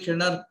ऑस्ट्रेलियामध्ये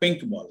खेळणार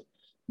पिंक बॉल.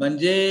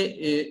 म्हणजे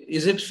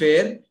इज इट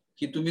फेअर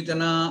की तुम्ही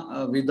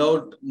त्यांना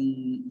विदाउट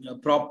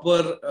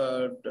प्रॉपर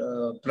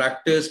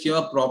प्रॅक्टिस किंवा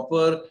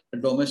प्रॉपर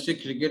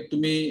डोमेस्टिक क्रिकेट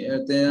तुम्ही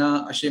त्यांना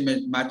असे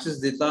मॅचेस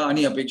देता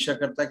आणि अपेक्षा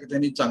करता की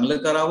त्यांनी चांगलं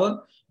करावं,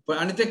 पण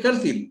आणि ते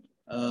करतील.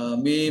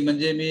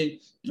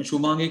 मी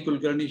शुभांगी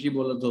कुलकर्णीशी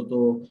बोलत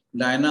होतो,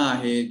 डायना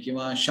आहे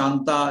किंवा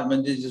शांता,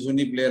 म्हणजे जी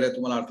जुनी प्लेअर आहे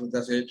तुम्हाला आठवत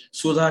असेल,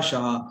 सुधा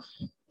शहा,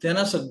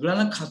 त्यांना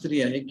सगळ्यांना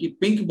खात्री आहे की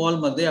पिंक बॉल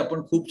मध्ये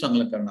आपण खूप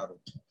चांगलं करणार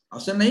आहोत.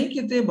 असं नाही की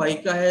ते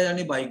बायका आहे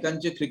आणि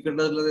बायकांचे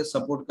क्रिकेटर्सला ते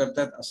सपोर्ट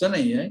करतात, असं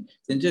नाही आहे.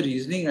 त्यांचे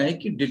रिझनिंग आहे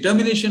की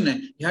डिटर्मिनेशन आहे,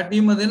 ह्या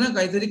टीम मध्ये ना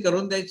काहीतरी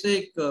करून द्यायचं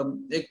एक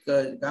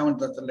काय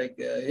म्हणतात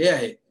लाईक हे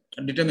आहे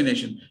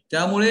डिटर्मिनेशन.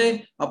 त्यामुळे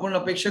आपण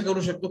अपेक्षा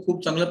करू शकतो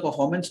खूप चांगलं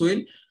परफॉर्मन्स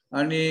होईल.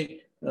 आणि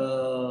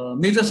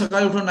मी तर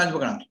सकाळी उठून मॅच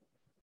बघणार.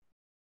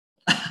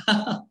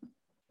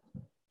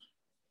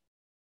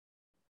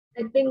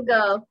 आय थिंक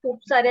खूप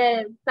सारे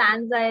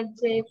फॅन्स आहेत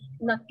जे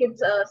नक्कीच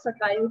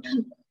सकाळी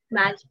उठून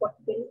मॅच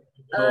बघतील.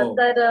 हो,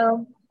 तर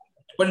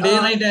पण डे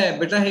नाईट आहे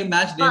बेटा, ही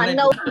मॅच डे हा नाईट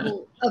 9 हो,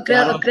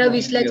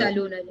 11:20 ला 4 वाजता.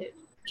 चालू होणार आहे.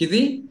 किती?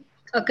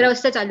 11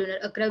 वाजता चालू होणार,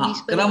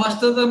 11:20 11 पर्यंत.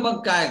 वाजता तर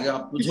मग काय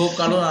झोप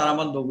काढून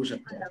आरामात बघू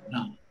शकतो आपण.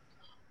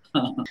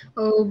 हा.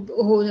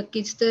 हो,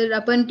 नक्कीच. तर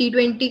आपण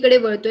T20 कडे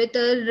वळतोय.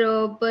 तर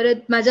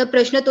परत माझा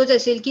प्रश्न तोच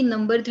असेल, की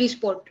नंबर 3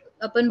 स्पॉट.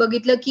 आपण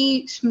बघितलं,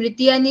 की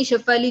स्मृती आणि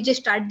शेफाली जे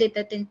स्टार्ट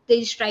देतात,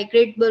 ते स्ट्राईक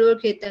रेट बरोबर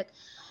खेळतात.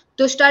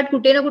 तो स्टार्ट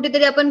कुठे ना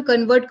कुठेतरी आपण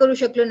कन्व्हर्ट करू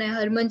शकलो नाही.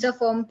 हरमनचा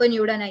फॉर्म पण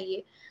एवढा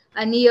नाहीये.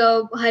 आणि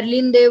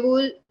हर्लिन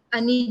देवूल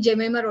आणि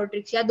जेमेमा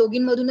रॉड्रिक्स या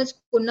दोघींमधूनच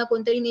कोण ना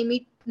कोणतरी नेहमी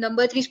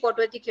नंबर 3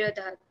 स्पॉटवरती खेळत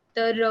आहात.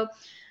 तर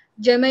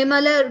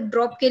जेमेमाला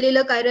ड्रॉप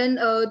केलेलं कारण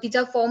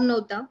तिचा फॉर्म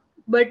नव्हता.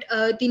 बट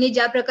तिने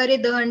ज्या प्रकारे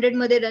द 100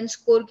 मध्ये रन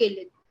स्कोर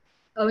केले,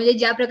 म्हणजे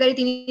ज्या प्रकारे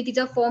तिने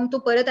तिचा फॉर्म तो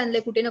परत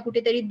आणलाय कुठे ना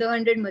कुठेतरी द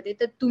 100 मध्ये,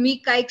 तर तुम्ही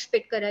काय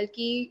एक्सपेक्ट कराल,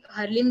 की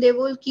हर्लिन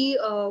देवोल की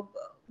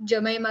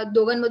जमैमा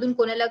दोघांमधून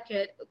कोणाला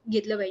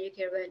घेतलं पाहिजे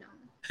खेळवायला?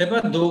 हे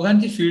पहा,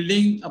 दोघांची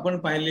फिल्डिंग आपण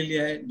पाहिलेली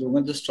आहे,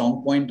 दोघांचं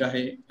स्ट्रॉंग पॉइंट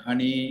आहे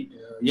आणि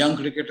यंग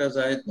क्रिकेटर्स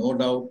आहेत, नो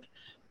डाऊट.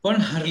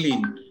 पण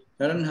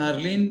कारण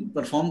हर्लिन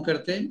परफॉर्म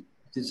करते,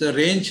 तिचं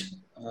रेंज,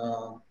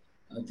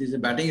 तिचं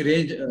बॅटिंग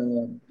रेंज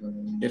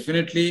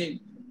डेफिनेटली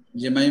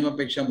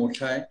जेमाईमापेक्षा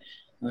मोठा आहे.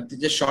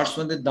 तिच्या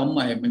शॉट्समध्ये दम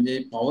आहे, म्हणजे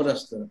पॉवर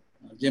असतं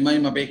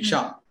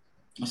जेमाईमापेक्षा.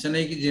 असं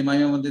नाही की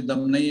जेमाईमामध्ये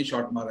दम नाही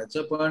शॉट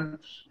मारायचं, पण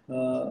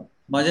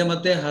माझ्या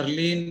मते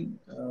हर्लिन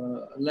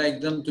ला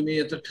एकदम तुम्ही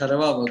आता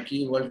ठरवावं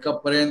की वर्ल्ड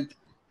कप पर्यंत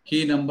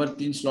ही नंबर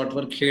 3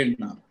 स्लॉटवर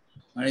खेळणार.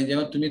 आणि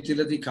जेव्हा तुम्ही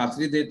तिला ती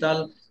खात्री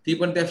देताल, ती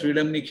पण त्या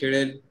फ्रीडमनी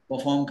खेळेल,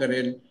 परफॉर्म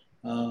करेल.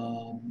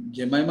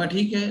 जेमाईमा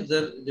ठीक आहे,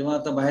 जर जेव्हा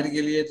आता बाहेर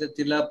गेली आहे तर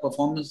तिला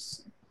परफॉर्मन्स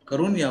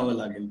करून यावं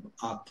लागेल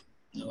आत.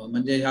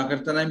 म्हणजे ह्या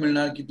करता नाही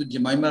मिळणार की तू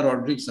जेमाईमा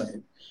रॉड्रिक्स आहे.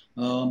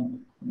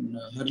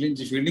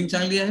 हर्लिनची फिल्डिंग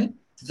चांगली आहे,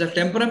 तिचा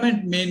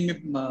टेम्परामेंट मेन,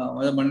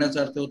 माझा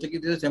म्हणण्याचा अर्थ होतं की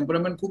तिचं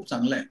टेम्परामेंट खूप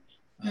चांगलं आहे.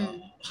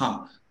 हा,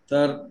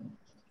 तर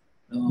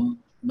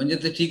म्हणजे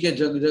ते ठीक आहे,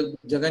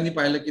 जगाने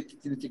पाहिलं की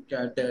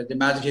ते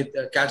मॅच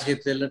कॅच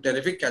घेतलेलं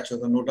टेरिफिक कॅच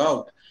होता, नो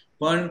डाऊट.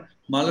 पण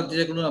मला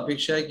तिच्याकडून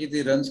अपेक्षा आहे की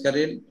ती रन्स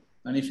करेल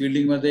आणि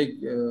फिल्डिंग मध्ये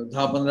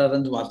 10-15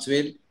 रन्स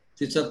वाचवेल,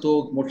 तिचा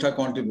तो मोठा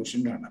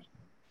कॉन्ट्रीब्युशन राहणार.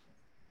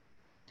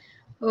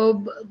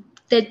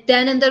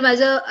 त्यानंतर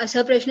माझा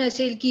असा प्रश्न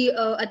असेल, की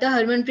आता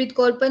हरमनप्रीत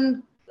कौर पण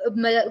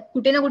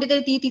कुठे ना कुठेतरी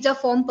ती तिचा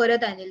फॉर्म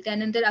परत आणेल.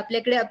 त्यानंतर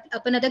आपल्याकडे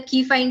आपण आता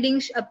की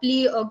फाइंडिंग्स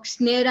आपली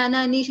स्नेह राणा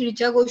आणि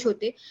ऋचा घोष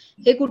होते.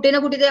 हे कुठे ना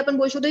कुठेतरी आपण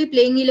बोलू शकतो, की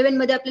प्लेइंग 11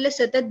 मध्ये आपल्याला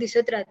सतत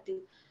दिसत राहतील.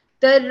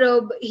 तर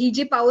ही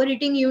जी पॉवर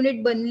हिटिंग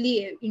युनिट बनली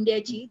आहे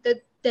इंडियाची, तर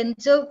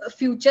त्यांचं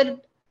future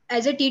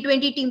as a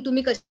T20 team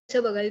तुम्ही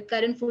कसं बघाल?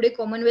 कारण पुढे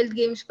कॉमनवेल्थ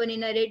गेम्स पण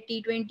येणार आहे,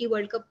 T20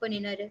 वर्ल्ड कप पण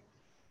येणार आहे.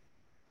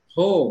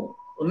 हो,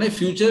 नाही,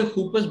 फ्युचर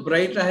खूपच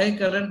ब्राईट आहे.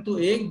 कारण तू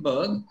एक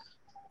बघ,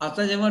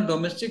 आता जेव्हा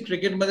डोमेस्टिक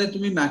क्रिकेटमध्ये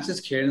तुम्ही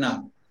मॅचेस खेळणार,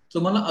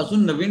 तुम्हाला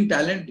अजून नवीन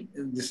टॅलेंट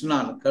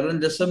दिसणार. कारण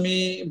जसं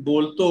मी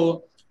बोलतो,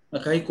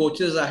 काही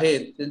कोचेस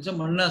आहेत, त्यांचं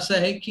म्हणणं असं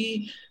आहे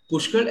की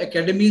पुष्कळ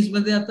अकॅडमीज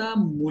मध्ये आता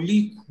मुली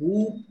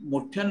खूप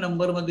मोठ्या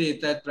नंबरमध्ये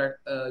येत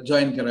आहेत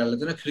जॉईन करायला.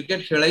 त्यांना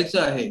क्रिकेट खेळायचं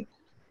आहे.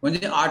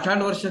 म्हणजे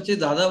 8-8 वर्षाचे,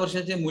 10-10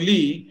 वर्षाचे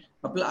मुली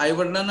आपल्या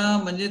आईवडिलांना,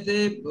 म्हणजे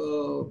ते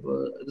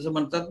जसं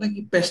म्हणतात ना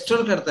की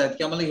पेस्टर करतायत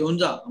की आम्हाला घेऊन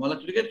जा, आम्हाला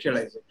क्रिकेट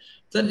खेळायचं.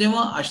 तर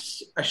जेव्हा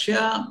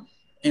अशा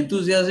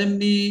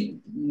एन्थुझियाझमनी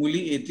मुली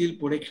येतील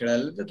पुढे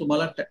खेळायला, तर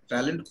तुम्हाला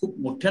टॅलेंट खूप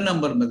मोठ्या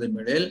नंबरमध्ये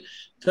मिळेल.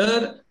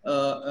 तर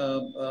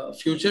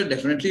फ्युचर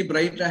डेफिनेटली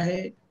ब्राईट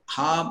आहे.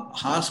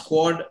 हा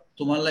स्क्वॉड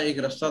तुम्हाला एक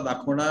रस्ता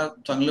दाखवणार,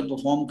 चांगलं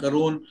परफॉर्म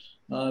करून.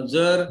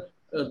 जर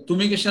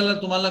तुम्ही कशाला,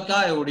 तुम्हाला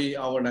का एवढी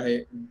आवड आहे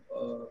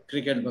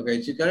क्रिकेट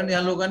बघायची? कारण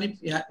या लोकांनी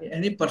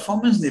यांनी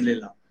परफॉर्मन्स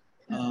दिलेला.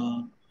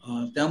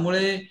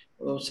 त्यामुळे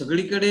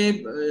सगळीकडे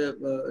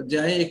जे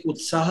आहे एक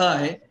उत्साह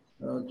आहे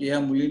की ह्या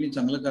मुलींनी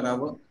चांगलं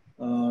करावं.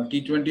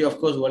 T20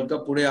 ऑफकोर्स वर्ल्ड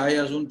कप पुढे आहे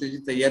अजून, त्याची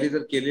तयारी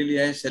तर केलेली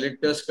आहे.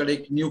 सेलेक्टर्सकडे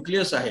एक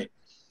न्यूक्लियस आहे,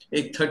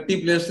 एक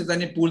 30 प्लेयर्सचं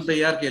त्यांनी पूल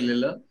तयार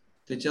केलेलं,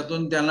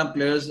 त्याच्यातून त्यांना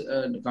प्लेयर्स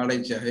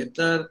काढायचे आहेत.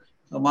 तर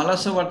मला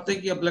असं वाटतं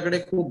की आपल्याकडे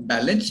खूप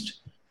बॅलन्स्ड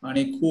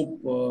आणि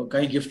खूप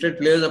काही गिफ्टेड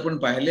प्लेयर्स आपण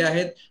पाहिले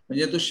आहेत.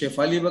 म्हणजे तो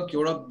शेफाली बघ,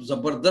 केवढा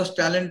जबरदस्त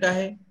टॅलेंट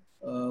आहे.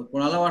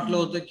 कोणाला वाटलं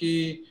होतं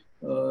की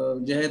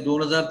जे आहे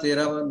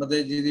 2013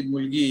 मध्ये जी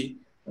मुलगी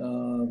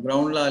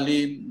ग्राउंडला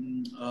आली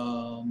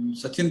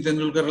सचिन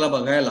तेंडुलकरला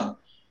बघायला,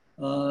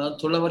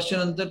 थोड्या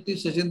वर्षानंतर ती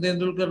सचिन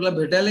तेंडुलकरला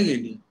भेटायला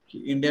गेली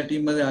की इंडिया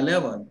टीम मध्ये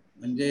आल्यावर.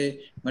 म्हणजे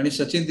आणि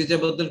सचिन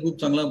तिच्याबद्दल खूप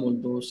चांगला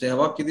बोलतो,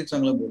 सेहवाग किती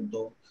चांगला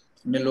बोलतो.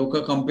 म्हणजे लोक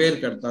कम्पेअर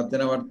करतात,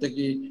 त्यांना वाटतं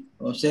की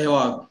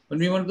सेहवाग, पण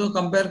मी म्हणतो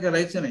कम्पेअर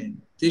करायचं नाही.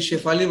 ती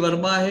शेफाली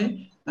वर्मा आहे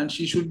आणि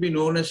शी should be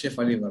known age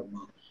Shefali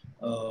Verma.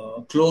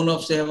 Clone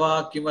of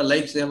Sehwag किंवा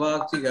लाईक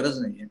सेहवागची गरज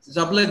नाहीये,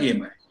 तिचा आपला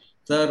गेम आहे.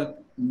 तर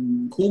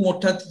खूप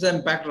मोठा तिचा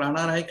इम्पॅक्ट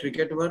राहणार आहे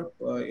क्रिकेटवर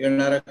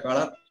येणाऱ्या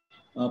काळात.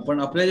 पण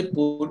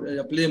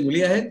आपले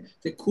मुली आहेत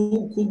ते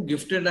खूप खूप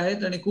गिफ्टेड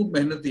आहेत आणि खूप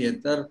मेहनती आहेत.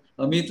 तर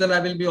मी तर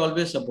I will be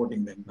always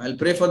supporting them. I will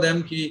प्रे फॉर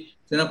देम की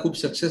त्यांना खूप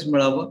सक्सेस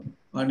मिळावं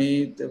आणि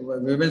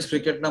विमेन्स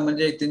क्रिकेटना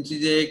म्हणजे त्यांची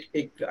जे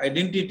एक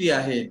आयडेंटिटी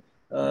आहे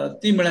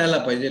ती मिळायला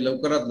पाहिजे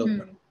लवकरात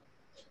लवकर.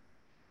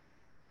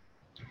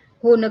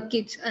 हो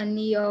नक्कीच.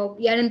 आणि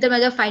यानंतर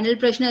माझा फायनल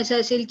प्रश्न असा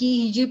असेल की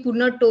ही जी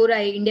पूर्ण टूर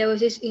आहे इंडिया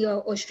वर्सेस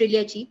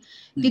ऑस्ट्रेलियाची,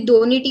 ती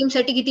दोन्ही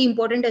टीमसाठी किती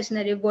इम्पॉर्टंट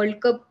असणार आहे? वर्ल्ड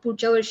कप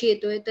पुढच्या वर्षी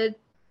येतोय, तर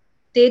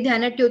ते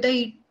ध्यानात ठेवता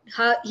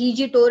ही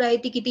जी टूर आहे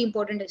ती किती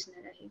इम्पॉर्टंट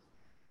असणार आहे?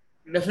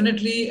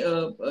 डेफिनेटली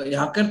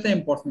ह्याकरता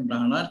इम्पॉर्टंट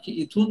राहणार की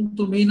इथून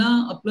तुम्ही ना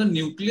आपलं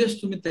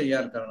न्यूक्लियस तुम्ही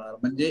तयार करणार.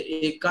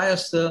 म्हणजे काय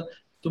असतं,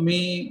 तुम्ही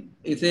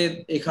इथे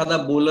एखादा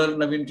बॉलर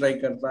नवीन ट्राय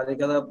करताल,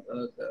 एखादा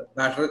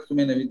बॅटर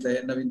तुम्ही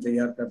नवीन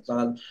तयार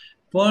करताल,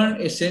 पण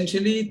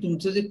एसेन्शियली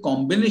तुमचं जे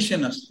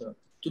कॉम्बिनेशन असतं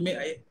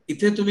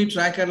तुम्ही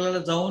ट्राय करायला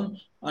जाऊन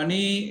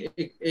आणि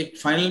एक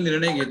फायनल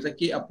निर्णय घ्यायचा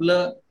की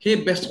आपलं हे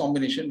बेस्ट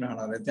कॉम्बिनेशन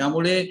राहणार आहे.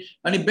 त्यामुळे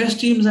आणि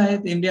बेस्ट टीम्स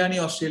आहेत इंडिया आणि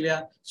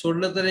ऑस्ट्रेलिया,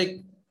 सोडलं तर एक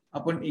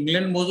आपण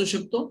इंग्लंड मोजू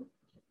शकतो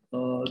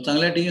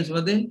चांगल्या टीम्स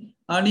मध्ये,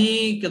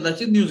 आणि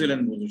कदाचित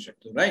न्यूझीलंड मोजू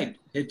शकतो. राईट,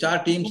 हे 4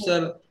 टीम्स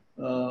तर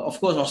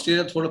ऑफकोर्स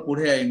ऑस्ट्रेलिया थोडं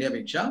पुढे आहे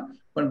इंडियापेक्षा,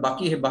 पण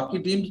बाकी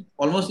टीम्स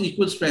ऑलमोस्ट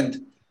इक्वल स्ट्रेंथ.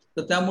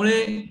 तर त्यामुळे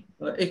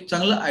एक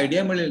चांगला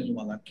आयडिया मिळेल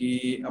तुम्हाला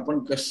की आपण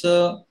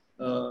कसं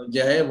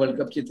जे आहे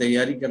वर्ल्ड कपची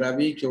तयारी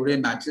करावी, केवढे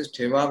मॅचेस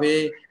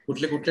ठेवावे,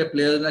 कुठल्या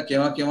प्लेयर्सना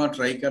केव्हा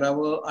ट्राय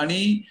करावं.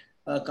 आणि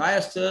काय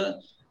असतं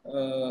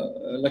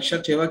लक्षात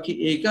ठेवा की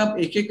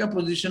एकेका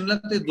पोझिशनला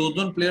ते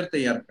 2 प्लेयर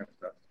तयार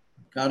करतात.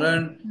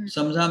 कारण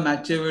समजा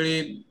मॅचच्या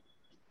वेळी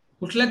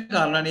कुठल्या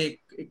कारणाने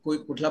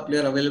कुठला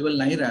प्लेअर अवेलेबल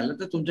नाही राहिला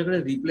तर तुमच्याकडे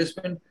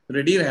रिप्लेसमेंट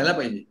रेडी राहायला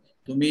पाहिजे.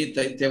 तुम्ही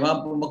तेव्हा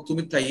मग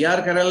तुम्ही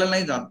तयार करायला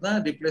नाही जात ना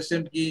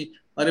रिप्लेसमेंट की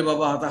अरे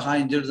बाबा आता हा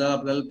इंजर्ड झाला,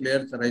 आपल्याला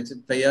प्लेअर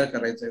तयार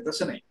करायचं आहे,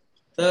 तसं नाही.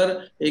 तर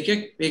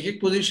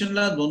एक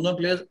पोझिशनला 2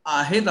 प्लेयर्स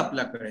आहेत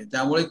आपल्याकडे,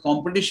 त्यामुळे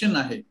कॉम्पिटिशन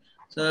आहे.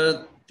 तर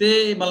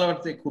ते मला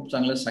वाटतं खूप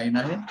चांगलं साईन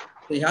आहे.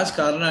 तर ह्याच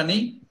कारणाने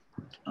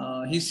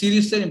ही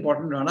सिरीज तर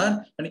इम्पॉर्टंट राहणार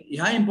आणि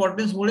ह्या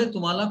इम्पॉर्टन्समुळे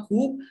तुम्हाला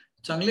खूप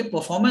चांगले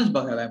परफॉर्मन्स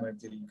बघायला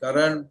मिळतील.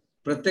 कारण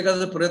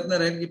प्रत्येकाचा प्रयत्न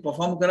राहील की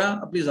परफॉर्म करा,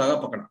 आपली जागा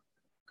पकडा.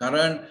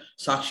 कारण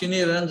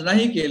साक्षीने रन्स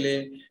नाही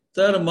केले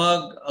तर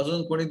मग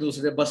अजून कोणी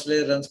दुसरे बसले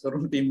रन्स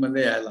करून टीम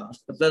मध्ये यायला,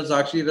 तर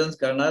साक्षी रन्स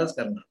करणारच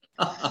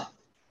करणार.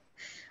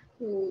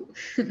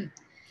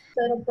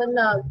 तर आपण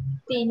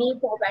तिन्ही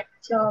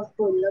फॉर्मॅटचं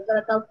बोललं, तर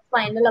आता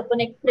फायनल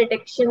आपण एक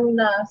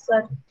प्रिडिक्शन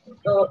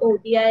सर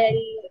ओडीआय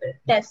आणि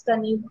टेस्ट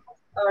आणि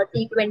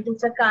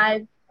T20चं काय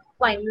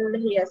फायनल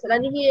हे असेल,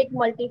 आणि ही एक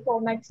मल्टी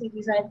फॉर्मॅट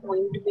सिरीज आहे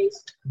पॉइंट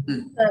बेस्ड.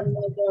 तर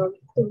मग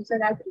तुमचं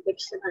काय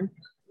प्रिडिक्शन आहे?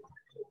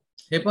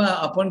 हे पण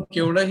आपण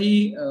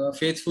केवढंही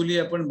फेथफुली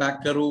आपण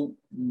बॅक करू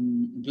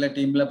आपल्या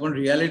टीमला, पण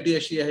रियालिटी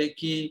अशी आहे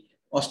की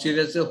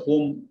ऑस्ट्रेलियाचं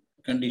होम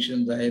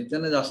कंडिशन्स आहेत,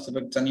 त्यांना जास्त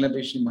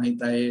चांगल्यापेक्षा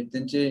माहित आहे,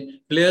 त्यांचे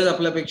प्लेयर्स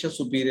आपल्यापेक्षा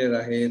सुपिरियर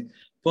आहेत.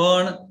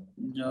 पण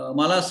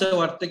मला असं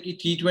वाटतं की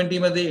T20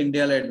 मध्ये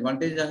इंडियाला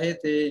ऍडव्हान्टेज आहे.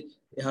 ते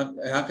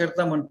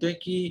ह्याकरता म्हणतोय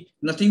की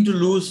नथिंग टू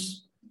लूज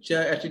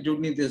च्या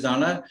ऍटिट्यूडनी ते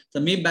जाणार. तर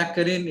मी बॅक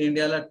करीन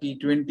इंडियाला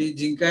T20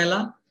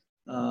 जिंकायला.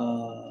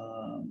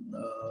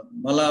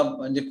 मला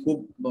म्हणजे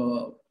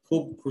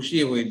खूप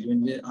खुशी होईल,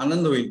 म्हणजे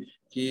आनंद होईल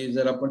की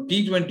जर आपण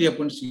T20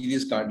 आपण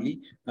सिरीज काढली.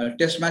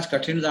 टेस्ट मॅच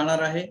कठीण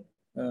जाणार आहे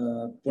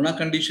पुन्हा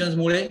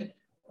कंडिशन्समुळे.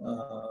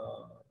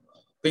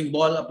 पिंक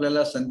बॉल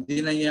आपल्याला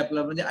संधी नाही आहे,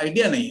 आपल्याला म्हणजे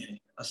आयडिया नाही आहे.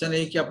 असं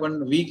नाही की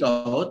आपण वीक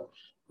आहोत.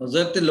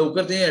 जर ते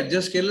लवकर ते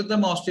ऍडजस्ट केलं तर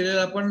मग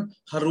ऑस्ट्रेलियाला आपण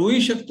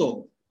हरवूही शकतो.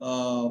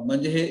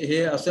 म्हणजे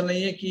हे असं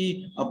नाहीये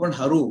की आपण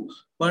हरू,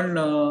 पण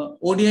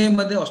ओडीआय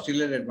मध्ये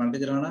ऑस्ट्रेलियाला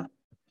ऍडव्हान्टेज राहणार.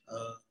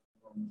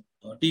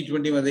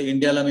 T20 मध्ये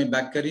इंडियाला मी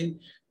बॅक करीन.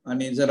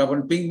 आणि जर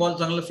आपण पिंक बॉल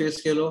चांगलं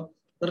फेस केलो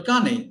तर का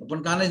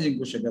नाही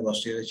जिंकू शकत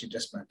ऑस्ट्रेलियाची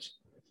टेस्ट मॅच.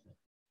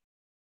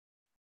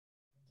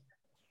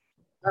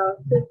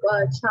 खूप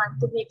छान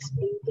तुम्ही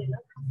एक्सप्लेन केलं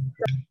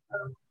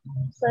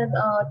सर.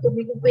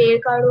 तुम्ही खूप वेळ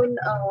काढून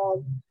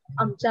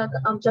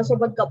आमच्या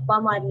सोबत गप्पा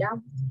मारल्या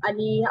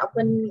आणि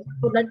आपण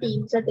पूर्ण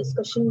टीमचं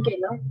डिस्कशन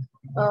केलं.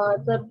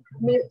 तर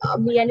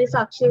मी आणि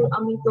साक्षी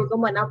आम्ही दोघं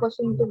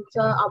मनापासून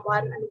तुमचं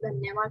आभार आणि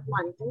धन्यवाद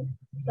मानतो.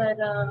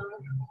 तर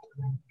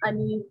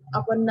आणि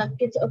आपण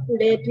नक्कीच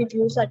पुढे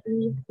रिव्ह्यू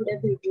साठी पुढे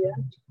भेटूया.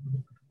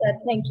 तर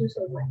थँक्यू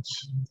सो मच.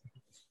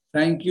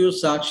 थँक्यू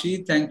साक्षी,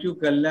 थँक्यू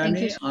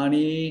कल्याणी,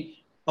 आणि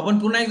आपण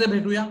पुन्हा एकदा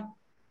भेटूया.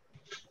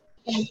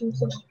 Thank you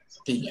so much.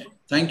 ठीक आहे,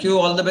 थँक्यू,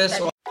 ऑल द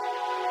बेस्ट.